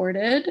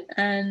supported.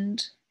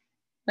 And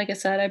like I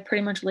said, I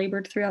pretty much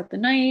labored throughout the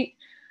night.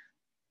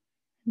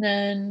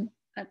 Then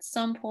at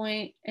some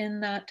point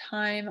in that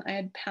time, I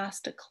had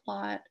passed a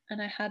clot,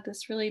 and I had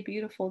this really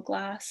beautiful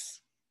glass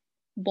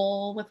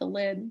bowl with a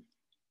lid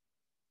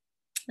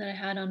that I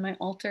had on my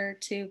altar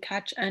to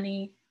catch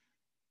any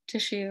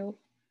tissue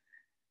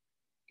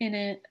in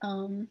it,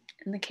 in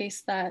the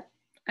case that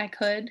I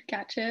could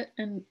catch it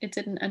and it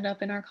didn't end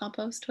up in our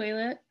compost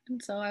toilet.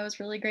 And so I was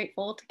really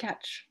grateful to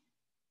catch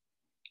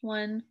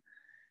one,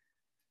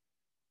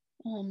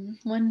 um,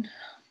 one,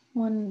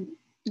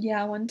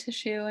 one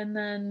tissue. And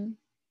then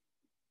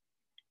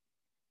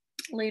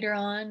later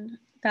on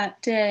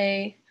that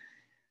day,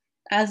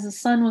 as the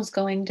sun was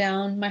going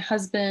down, my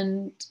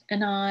husband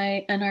and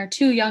I and our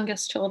two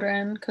youngest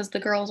children, because the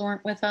girls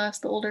weren't with us,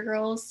 the older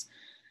girls,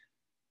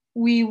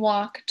 we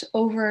walked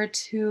over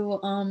to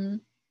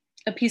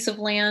a piece of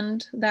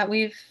land that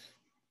we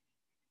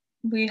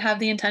have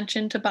the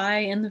intention to buy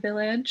in the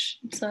village.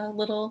 It's a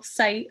little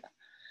site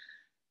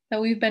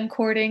that we've been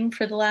courting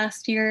for the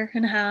last year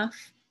and a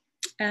half.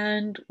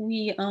 And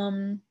we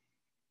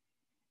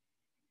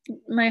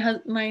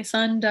my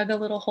son dug a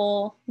little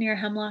hole near a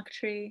hemlock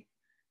tree,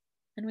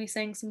 and we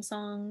sang some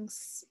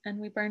songs and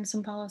we burned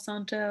some palo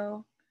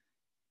santo,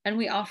 and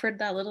we offered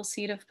that little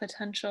seed of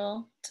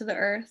potential to the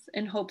earth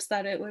in hopes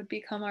that it would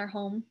become our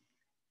home.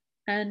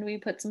 And we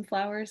put some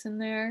flowers in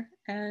there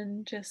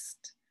and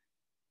just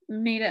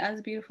made it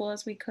as beautiful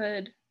as we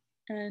could,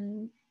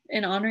 and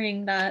in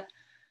honoring that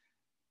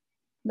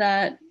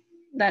that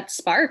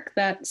spark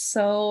that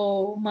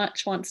so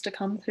much wants to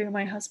come through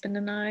my husband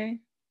and I.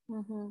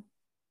 Mm-hmm.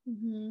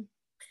 Mm-hmm.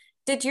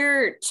 Did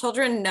your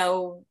children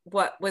know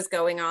what was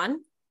going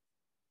on?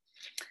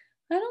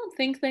 I don't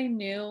think they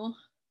knew.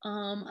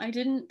 I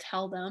didn't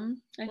tell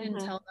them. I didn't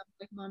Mm-hmm. tell them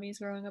like mommy's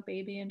growing a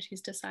baby and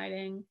she's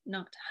deciding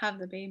not to have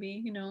the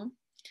baby, you know.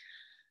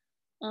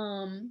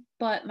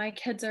 But my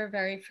kids are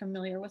very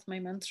familiar with my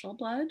menstrual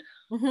blood.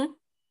 Mm-hmm.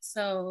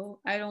 So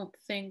I don't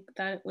think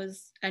that it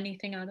was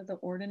anything out of the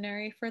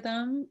ordinary for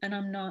them. And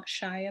I'm not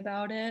shy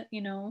about it,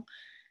 you know.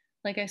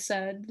 Like I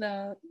said,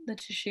 the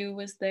tissue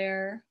was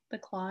there, the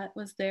clot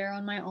was there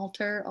on my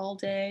altar all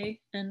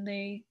day, and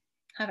they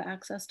have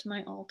access to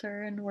my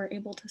altar and were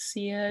able to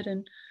see it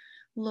and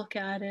look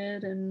at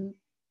it. And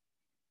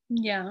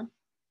yeah,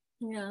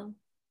 Yeah,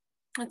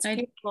 that's I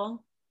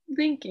beautiful.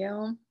 thank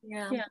you.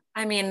 Yeah. Yeah.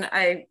 I mean,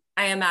 I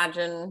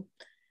imagine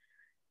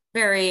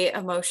very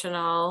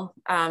emotional,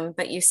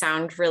 but you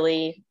sound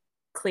really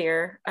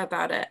clear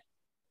about it.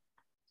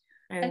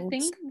 I And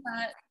think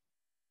that,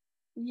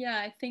 yeah,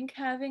 I think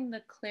having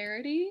the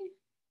clarity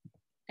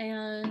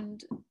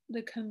and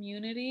the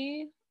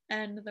community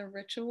and the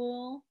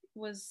ritual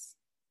was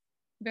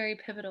very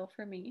pivotal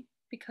for me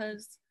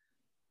because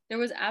there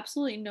was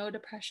absolutely no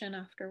depression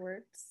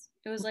afterwards.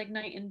 It was like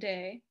night and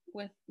day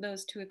with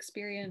those two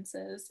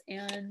experiences.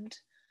 And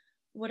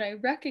what I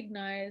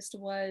recognized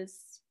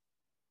was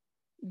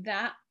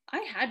that I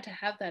had to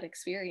have that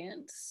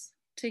experience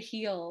to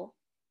heal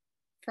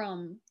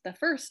from the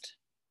first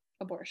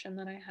abortion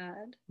that I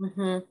had.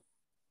 Mhm.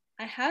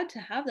 I had to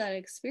have that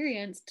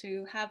experience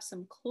to have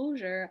some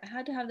closure. I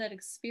had to have that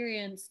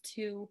experience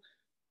to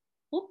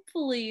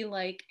hopefully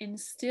like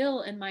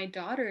instill in my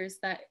daughters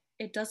that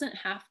it doesn't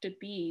have to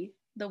be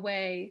the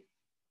way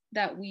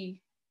that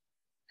we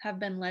have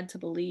been led to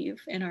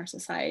believe in our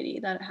society,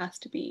 that it has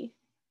to be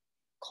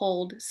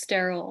cold,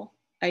 sterile,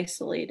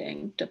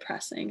 isolating,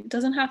 depressing. It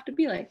doesn't have to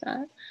be like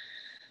that.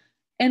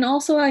 And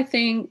also, I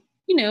think,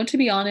 you know, to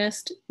be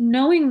honest,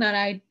 knowing that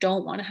I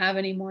don't want to have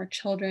any more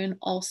children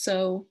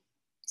also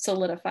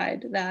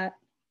solidified that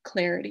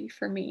clarity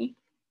for me.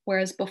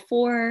 Whereas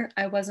before,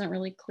 I wasn't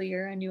really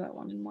clear. I knew I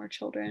wanted more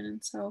children.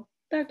 And so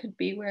that could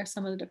be where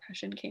some of the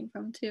depression came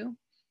from, too.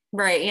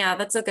 Right. Yeah,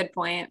 that's a good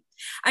point.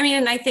 I mean,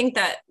 and I think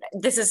that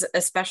this is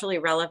especially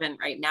relevant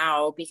right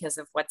now because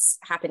of what's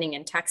happening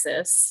in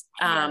Texas.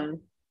 Yeah.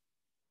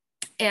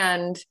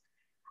 And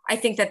I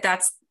think that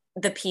that's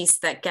the piece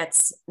that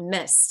gets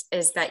missed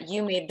is that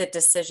you made the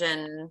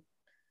decision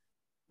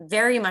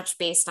very much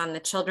based on the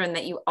children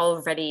that you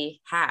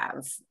already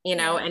have, you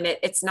know, Yeah. and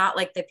it's not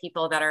like the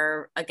people that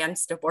are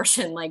against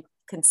abortion like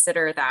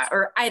consider that,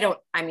 or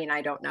I mean,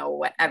 I don't know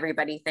what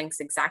everybody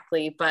thinks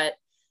exactly, but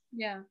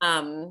Yeah.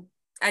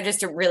 I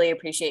just really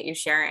appreciate you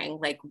sharing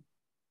like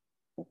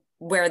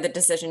where the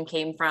decision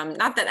came from.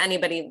 Not that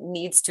anybody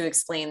needs to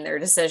explain their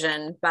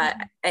decision, but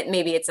Mhm.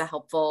 maybe it's a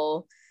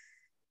helpful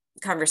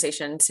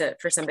conversation to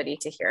for somebody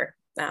to hear.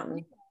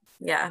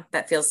 Yeah,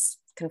 that feels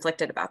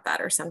conflicted about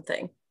that or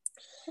something.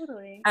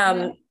 Totally. And I Um,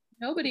 mean,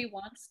 nobody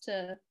wants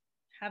to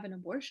have an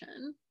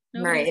abortion.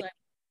 Nobody's right. like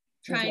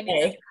trying to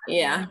get Okay.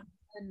 Yeah. pregnant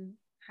and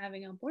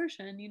having an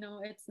abortion. You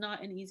know, it's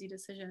not an easy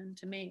decision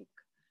to make.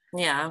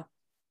 Yeah.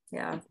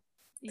 Yeah.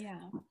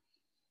 Yeah.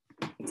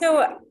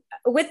 So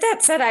with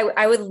that said,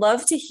 I would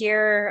love to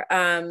hear,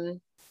 I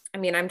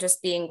mean, I'm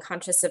just being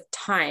conscious of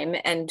time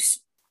and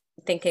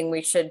thinking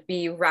we should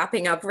be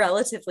wrapping up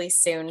relatively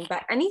soon,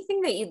 but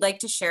anything that you'd like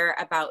to share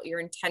about your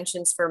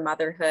intentions for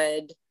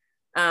motherhood,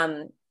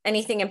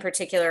 anything in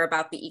particular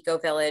about the Eco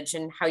Village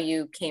and how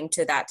you came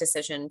to that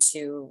decision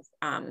to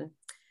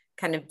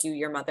kind of do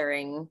your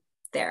mothering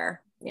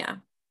there. Yeah.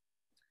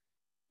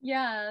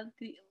 Yeah.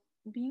 The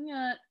being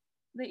at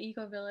the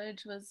Eco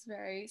Village was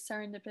very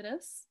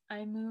serendipitous.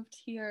 I moved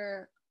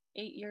here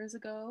 8 years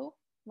ago.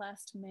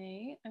 Last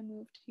May, I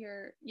moved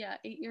here, yeah,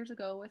 8 years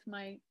ago with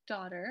my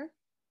daughter.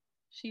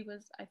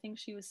 I think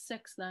she was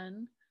 6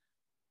 then.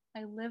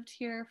 I lived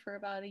here for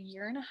about a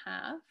year and a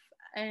half.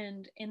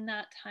 And in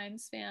that time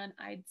span,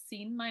 I'd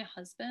seen my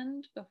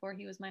husband before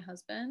he was my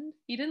husband.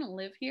 He didn't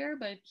live here,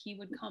 but he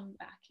would come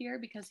back here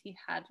because he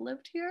had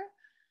lived here.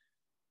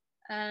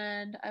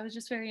 And I was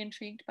just very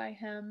intrigued by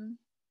him.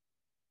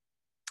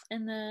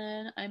 And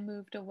then I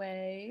moved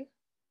away.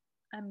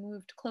 I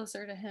moved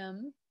closer to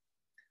him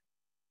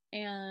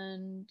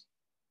and,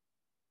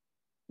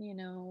 you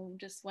know,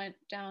 just went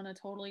down a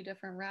totally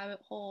different rabbit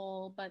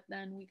hole. But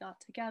then we got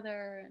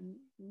together and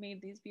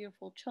made these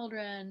beautiful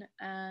children.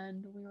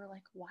 And we were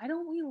like, why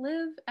don't we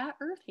live at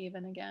Earth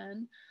Haven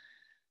again?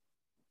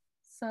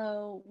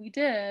 So we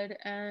did.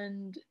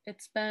 And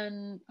it's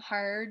been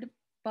hard,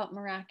 but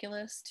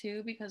miraculous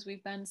too, because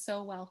we've been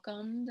so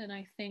welcomed. And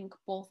I think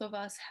both of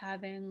us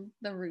having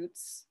the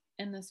roots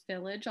in this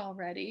village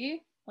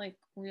already, like,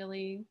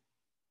 really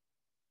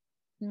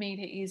made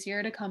it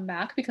easier to come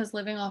back because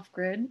living off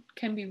grid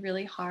can be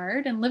really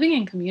hard and living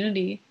in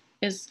community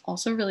is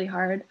also really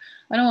hard.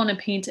 I don't want to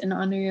paint an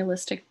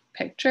unrealistic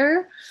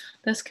picture.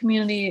 This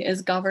community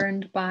is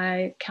governed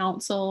by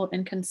council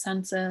and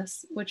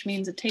consensus, which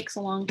means it takes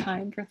a long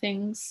time for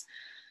things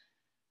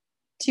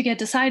to get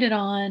decided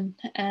on.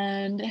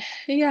 And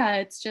yeah,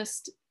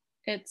 it's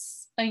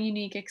a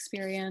unique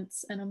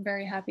experience, and I'm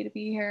very happy to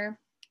be here.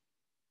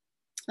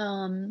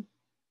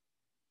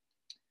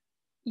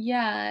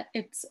 Yeah,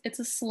 it's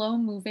a slow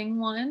moving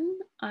one.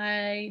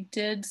 I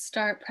did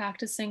start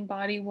practicing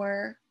body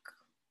work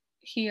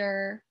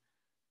here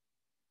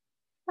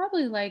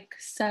probably like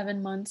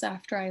 7 months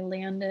after I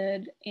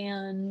landed,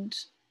 and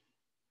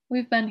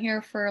we've been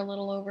here for a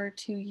little over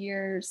 2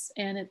 years,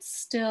 and it's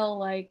still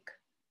like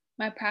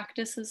my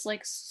practice is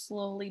like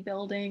slowly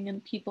building,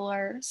 and people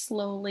are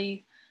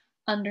slowly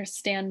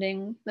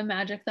understanding the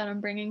magic that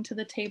I'm bringing to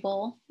the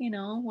table,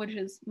 which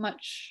is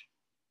much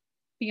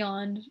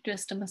beyond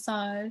just a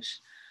massage.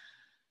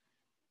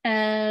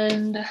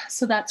 And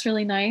so that's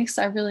really nice.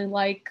 I really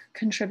like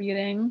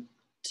contributing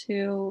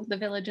to the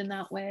village in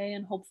that way,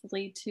 and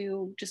hopefully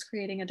to just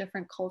creating a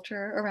different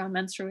culture around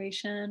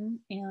menstruation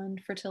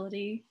and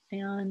fertility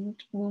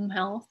and womb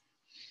health.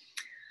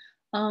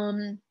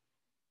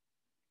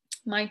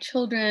 My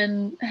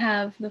children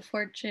have the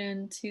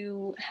fortune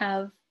to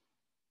have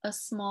a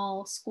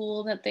small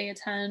school that they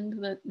attend,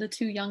 the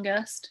two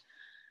youngest,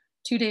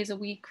 2 days a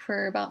week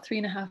for about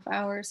 3.5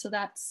 hours. So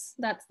that's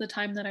the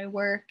time that I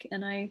work,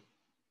 and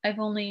I've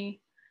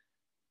only,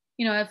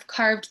 I've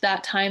carved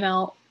that time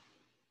out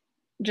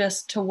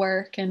just to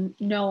work, and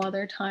no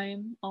other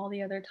time. All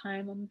the other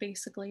time I'm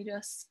basically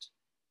just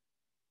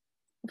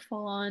a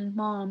full-on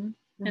mom.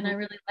 Mm-hmm. And I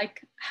really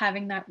like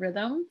having that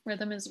rhythm.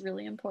 Rhythm is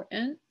really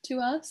important to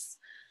us.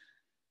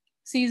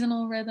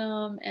 Seasonal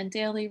rhythm and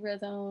daily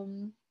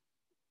rhythm.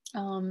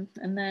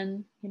 And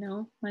then,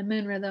 my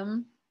moon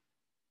rhythm.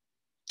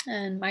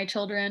 And my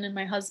children and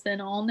my husband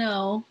all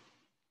know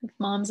if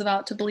mom's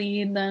about to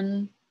bleed,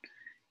 then,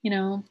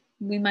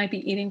 we might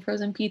be eating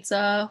frozen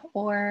pizza,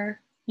 or,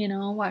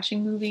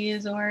 watching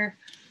movies, or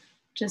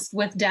just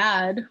with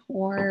dad,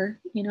 or,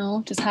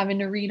 just having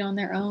to read on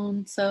their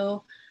own.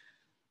 So,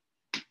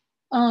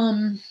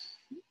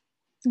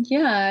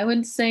 yeah, I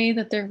would say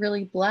that they're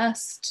really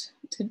blessed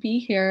to be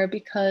here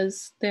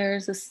because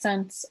there's a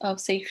sense of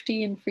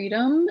safety and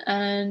freedom,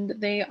 and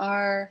they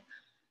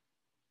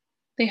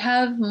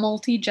have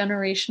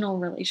multi-generational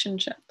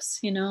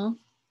relationships,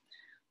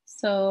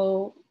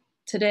 So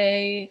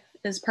today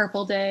is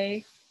Purple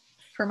Day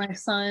for my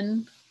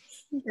son.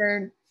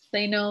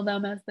 They know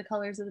them as the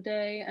colors of the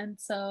day. And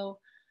so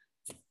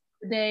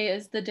today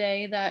is the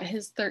day that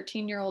his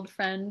 13-year-old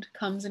friend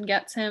comes and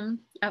gets him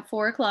at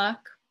 4:00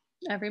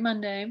 every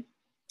Monday.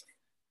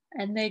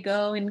 And they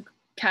go and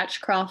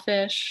catch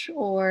crawfish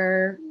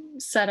or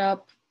set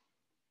up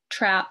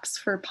traps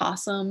for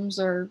possums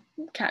or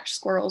catch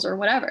squirrels or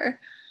whatever.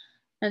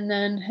 And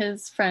then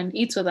his friend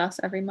eats with us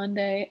every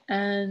Monday.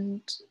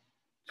 And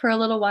for a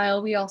little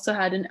while, we also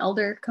had an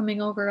elder coming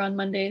over on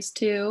Mondays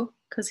too,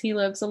 because he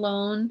lives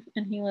alone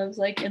and he lives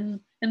like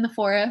in the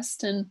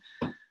forest, and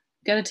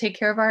got to take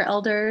care of our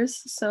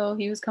elders. So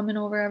he was coming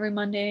over every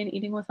Monday and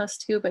eating with us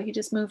too, but he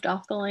just moved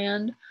off the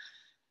land.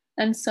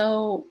 And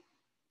so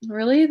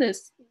really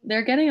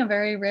they're getting a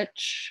very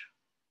rich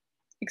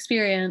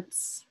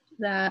experience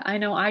that I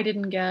know I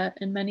didn't get,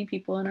 and many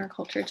people in our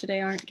culture today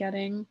aren't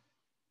getting.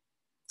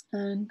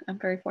 And I'm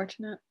very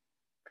fortunate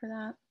for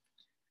that.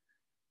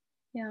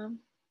 Yeah.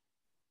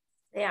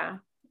 Yeah.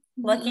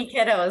 Lucky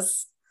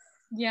kiddos.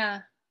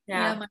 Yeah.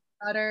 My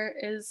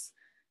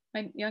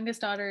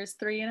youngest daughter is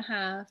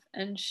 3.5,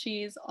 and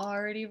she's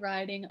already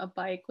riding a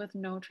bike with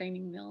no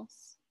training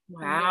wheels.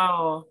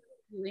 Wow.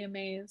 I'm really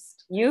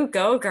amazed. You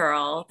go,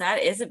 girl.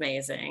 That is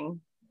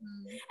amazing.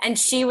 Mm-hmm. And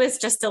she was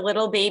just a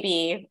little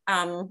baby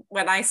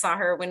when I saw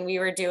her when we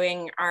were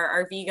doing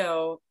our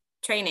Vigo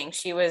training.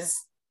 She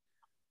was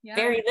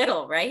very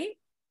little, right?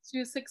 She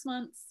was 6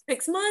 months.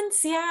 6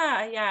 months,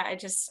 yeah.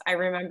 I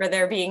remember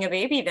there being a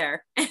baby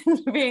there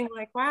and being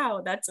like,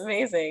 wow, that's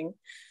amazing.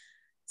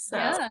 So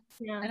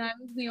yeah. And I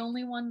was the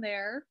only one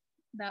there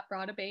that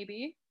brought a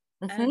baby.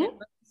 Mm-hmm. And it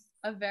was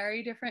a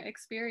very different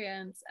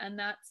experience. And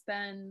that's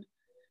been,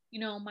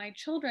 my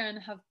children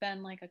have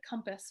been like a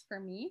compass for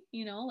me.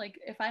 Like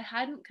if I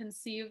hadn't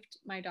conceived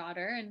my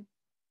daughter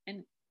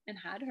and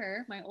had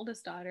her, my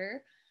oldest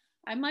daughter,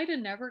 I might have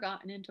never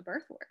gotten into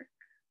birth work.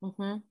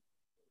 Mm-hmm.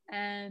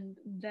 And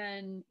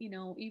then,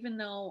 even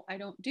though I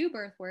don't do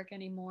birth work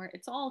anymore,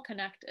 it's all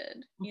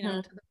connected,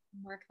 mm-hmm. to the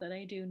work that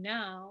I do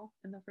now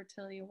and the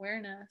fertility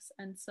awareness.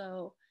 And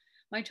so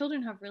my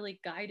children have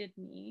really guided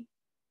me,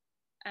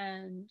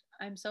 and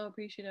I'm so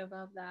appreciative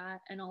of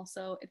that. And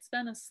also it's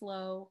been a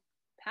slow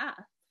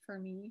path for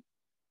me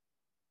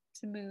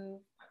to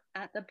move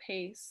at the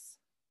pace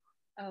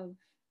of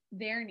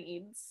their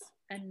needs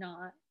and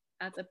not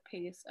at the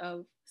pace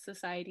of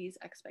society's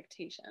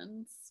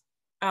expectations.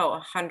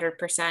 Oh,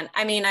 100%.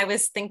 I mean, I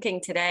was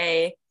thinking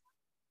today,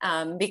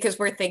 because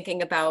we're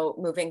thinking about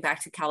moving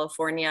back to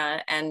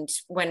California, and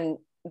when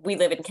we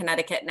live in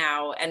Connecticut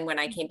now, and when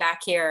I came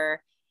back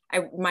here,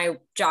 my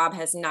job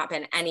has not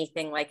been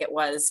anything like it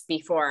was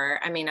before.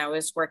 I mean, I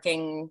was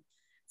working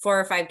 4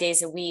 or 5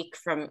 days a week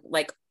from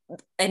like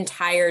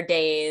entire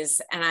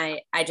days. And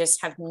I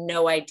just have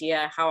no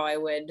idea how I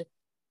would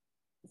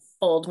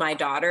fold my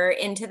daughter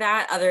into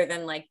that other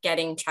than like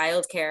getting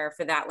childcare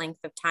for that length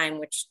of time,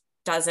 which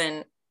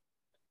doesn't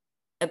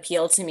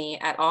appeal to me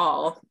at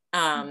all.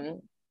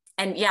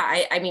 And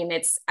yeah, I mean,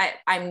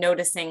 I'm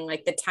noticing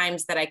like the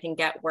times that I can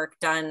get work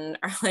done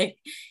are like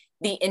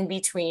the in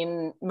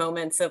between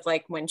moments of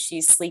like when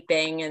she's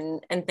sleeping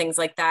and things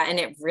like that. And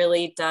it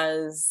really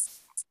does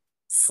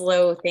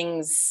slow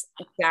things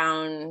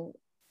down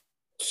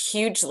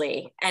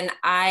hugely. And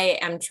I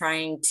am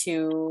trying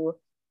to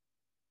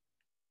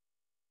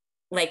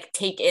like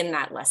take in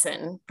that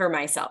lesson for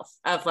myself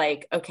of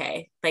like,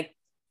 okay, like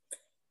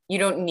you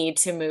don't need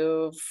to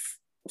move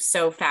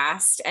so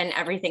fast and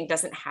everything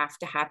doesn't have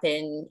to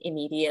happen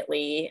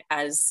immediately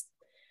as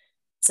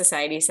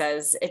society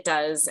says it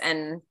does.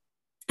 And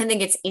I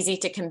think it's easy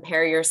to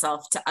compare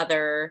yourself to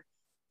other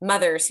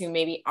mothers who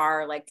maybe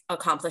are like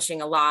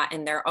accomplishing a lot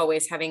and they're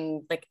always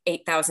having like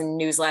 8,000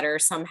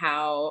 newsletters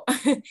somehow.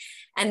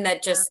 And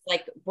that just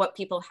like what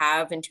people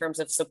have in terms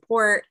of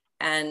support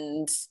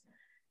and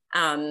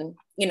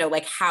you know,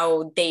 like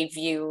how they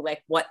view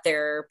like what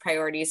their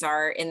priorities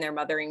are in their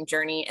mothering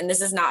journey. And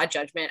this is not a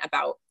judgment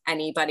about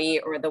anybody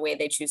or the way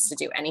they choose to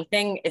do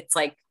anything. It's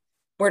like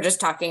we're just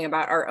talking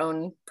about our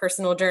own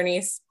personal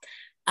journeys.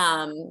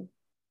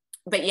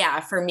 But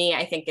yeah, for me,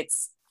 I think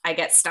I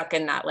get stuck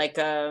in that like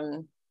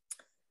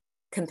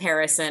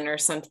comparison or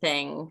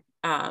something.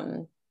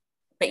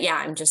 But yeah,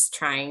 I'm just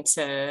trying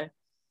to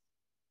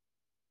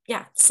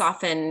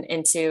soften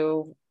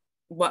into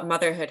what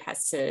motherhood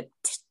has to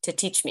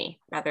teach me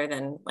rather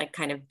than like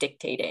kind of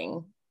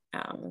dictating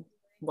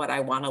what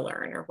I want to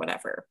learn or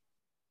whatever.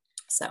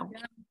 So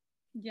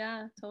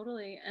yeah,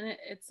 totally. And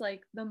it's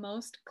like the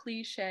most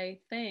cliche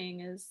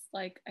thing is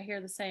like I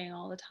hear the saying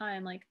all the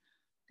time, like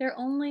they're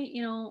only,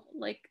 you know,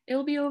 like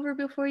it'll be over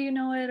before you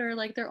know it, or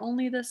like they're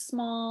only this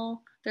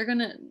small, they're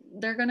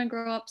gonna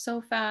grow up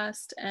so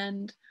fast.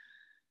 And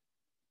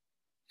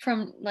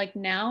from like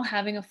now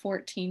having a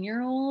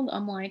 14-year-old,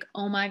 I'm like,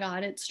 oh my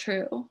God, it's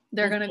true.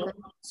 They're gonna grow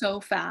up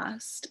so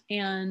fast.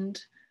 And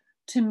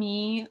to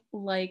me,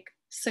 like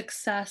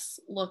success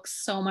looks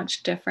so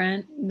much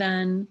different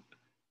than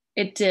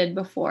it did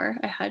before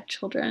I had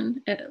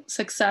children.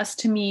 Success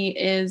to me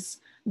is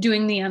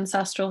doing the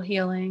ancestral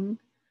healing.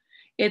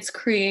 It's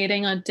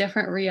creating a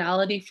different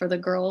reality for the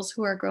girls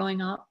who are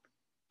growing up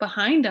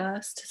behind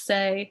us to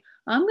say,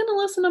 I'm going to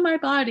listen to my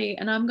body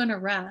and I'm going to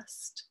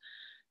rest.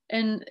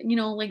 And, you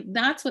know, like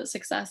that's what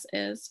success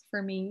is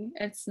for me.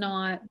 It's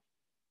not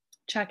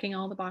checking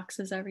all the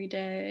boxes every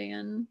day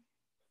and,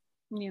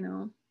 you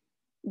know,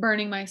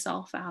 burning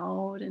myself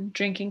out and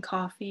drinking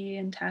coffee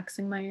and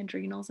taxing my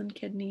adrenals and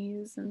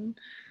kidneys. And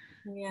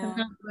I'm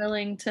not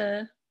willing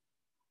to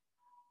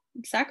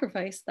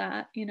sacrifice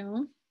that, you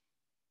know.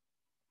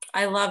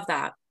 I love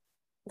that.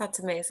 That's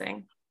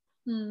amazing.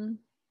 Mm.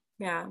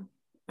 Yeah.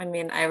 I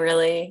mean, I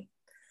really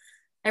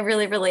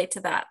relate to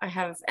that.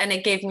 And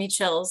it gave me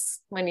chills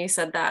when you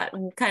said that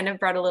and kind of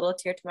brought a little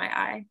tear to my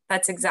eye.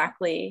 That's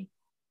exactly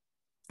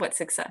what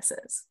success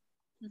is.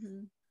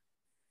 Mm-hmm.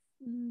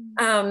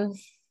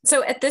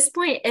 So at this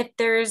point, if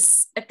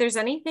there's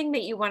anything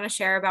that you want to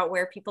share about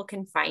where people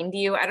can find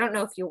you, I don't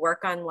know if you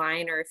work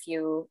online or if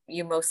you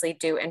mostly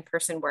do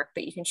in-person work,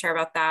 but you can share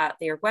about that,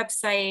 your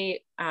website,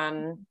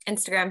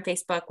 Instagram,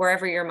 Facebook,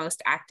 wherever you're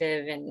most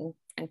active and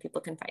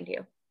people can find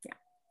you.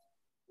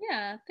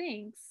 Yeah,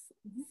 thanks.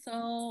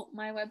 So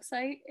my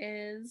website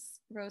is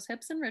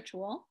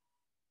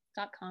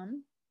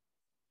rosehipsandritual.com.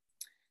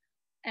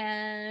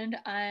 And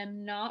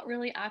I'm not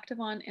really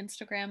active on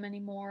Instagram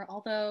anymore,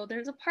 although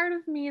there's a part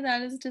of me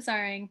that is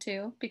desiring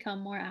to become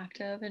more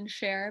active and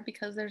share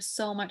because there's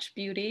so much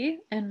beauty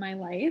in my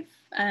life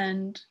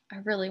and I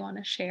really want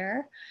to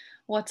share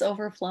what's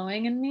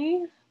overflowing in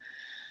me.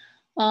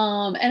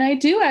 And I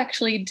do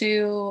actually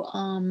do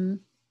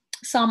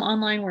some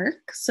online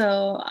work.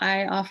 So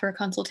I offer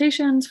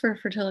consultations for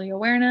fertility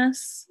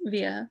awareness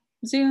via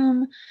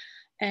Zoom.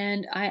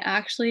 And I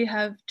actually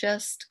have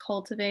just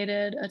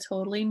cultivated a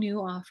totally new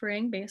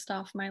offering based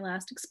off my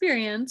last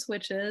experience,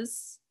 which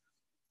is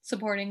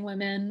supporting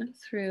women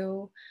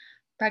through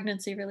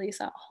pregnancy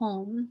release at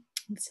home.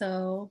 And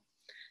so,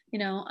 you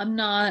know, I'm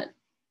not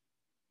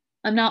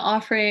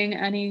offering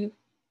any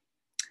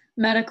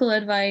medical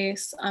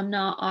advice. I'm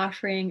not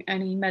offering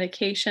any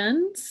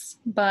medications,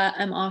 but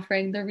I'm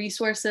offering the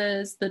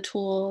resources, the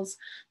tools,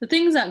 the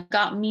things that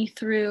got me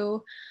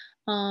through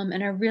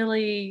and are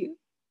really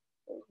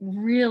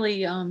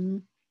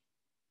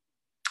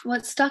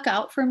what stuck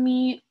out for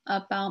me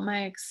about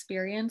my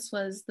experience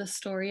was the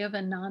story of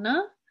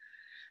Inanna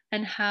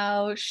and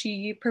how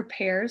she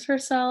prepares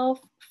herself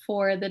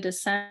for the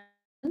descent,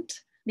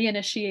 the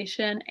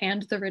initiation,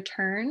 and the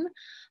return.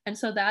 And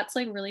so that's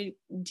like really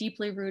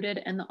deeply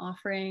rooted in the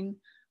offering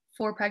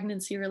for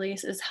pregnancy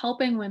release, is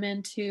helping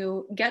women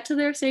to get to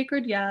their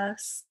sacred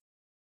yes,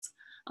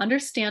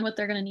 understand what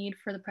they're going to need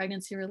for the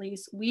pregnancy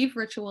release, weave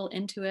ritual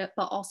into it,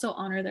 but also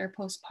honor their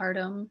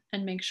postpartum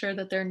and make sure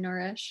that they're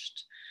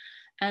nourished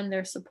and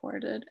they're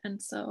supported.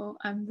 And so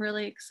I'm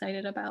really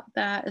excited about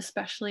that,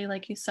 especially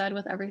like you said,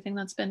 with everything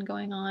that's been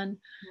going on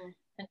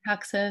in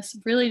Texas,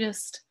 really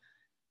just,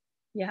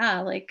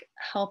 yeah, like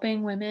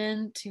helping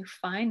women to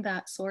find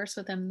that source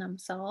within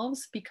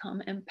themselves,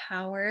 become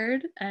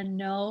empowered, and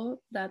know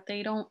that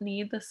they don't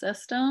need the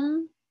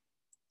system.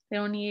 They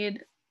don't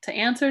need to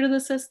answer to the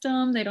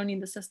system. They don't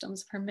need the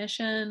system's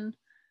permission.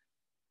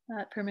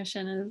 That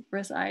permission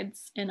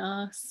resides in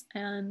us.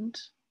 And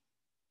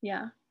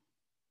yeah.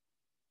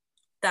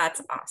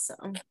 That's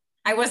awesome.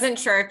 I wasn't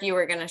sure if you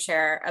were going to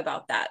share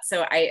about that,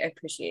 so I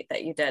appreciate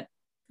that you did.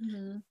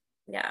 Mm-hmm.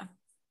 Yeah.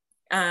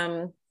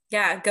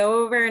 Yeah,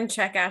 go over and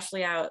check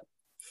Ashley out,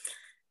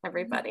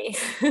 everybody.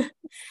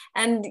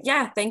 And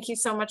yeah, thank you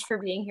so much for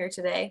being here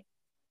today.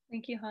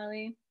 Thank you,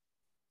 Holly.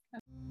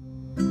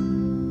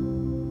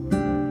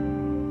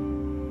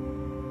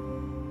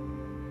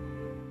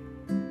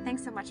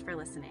 Thanks so much for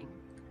listening.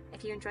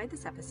 If you enjoyed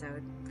this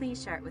episode,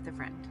 please share it with a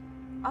friend.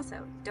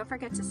 Also, don't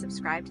forget to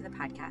subscribe to the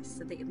podcast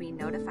so that you'll be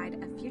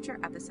notified of future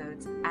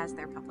episodes as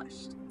they're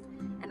published.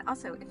 And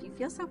also, if you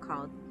feel so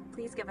called,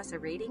 please give us a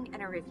rating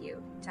and a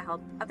review to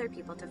help other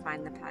people to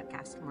find the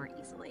podcast more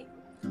easily.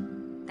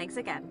 Thanks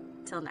again.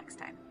 Till next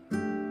time.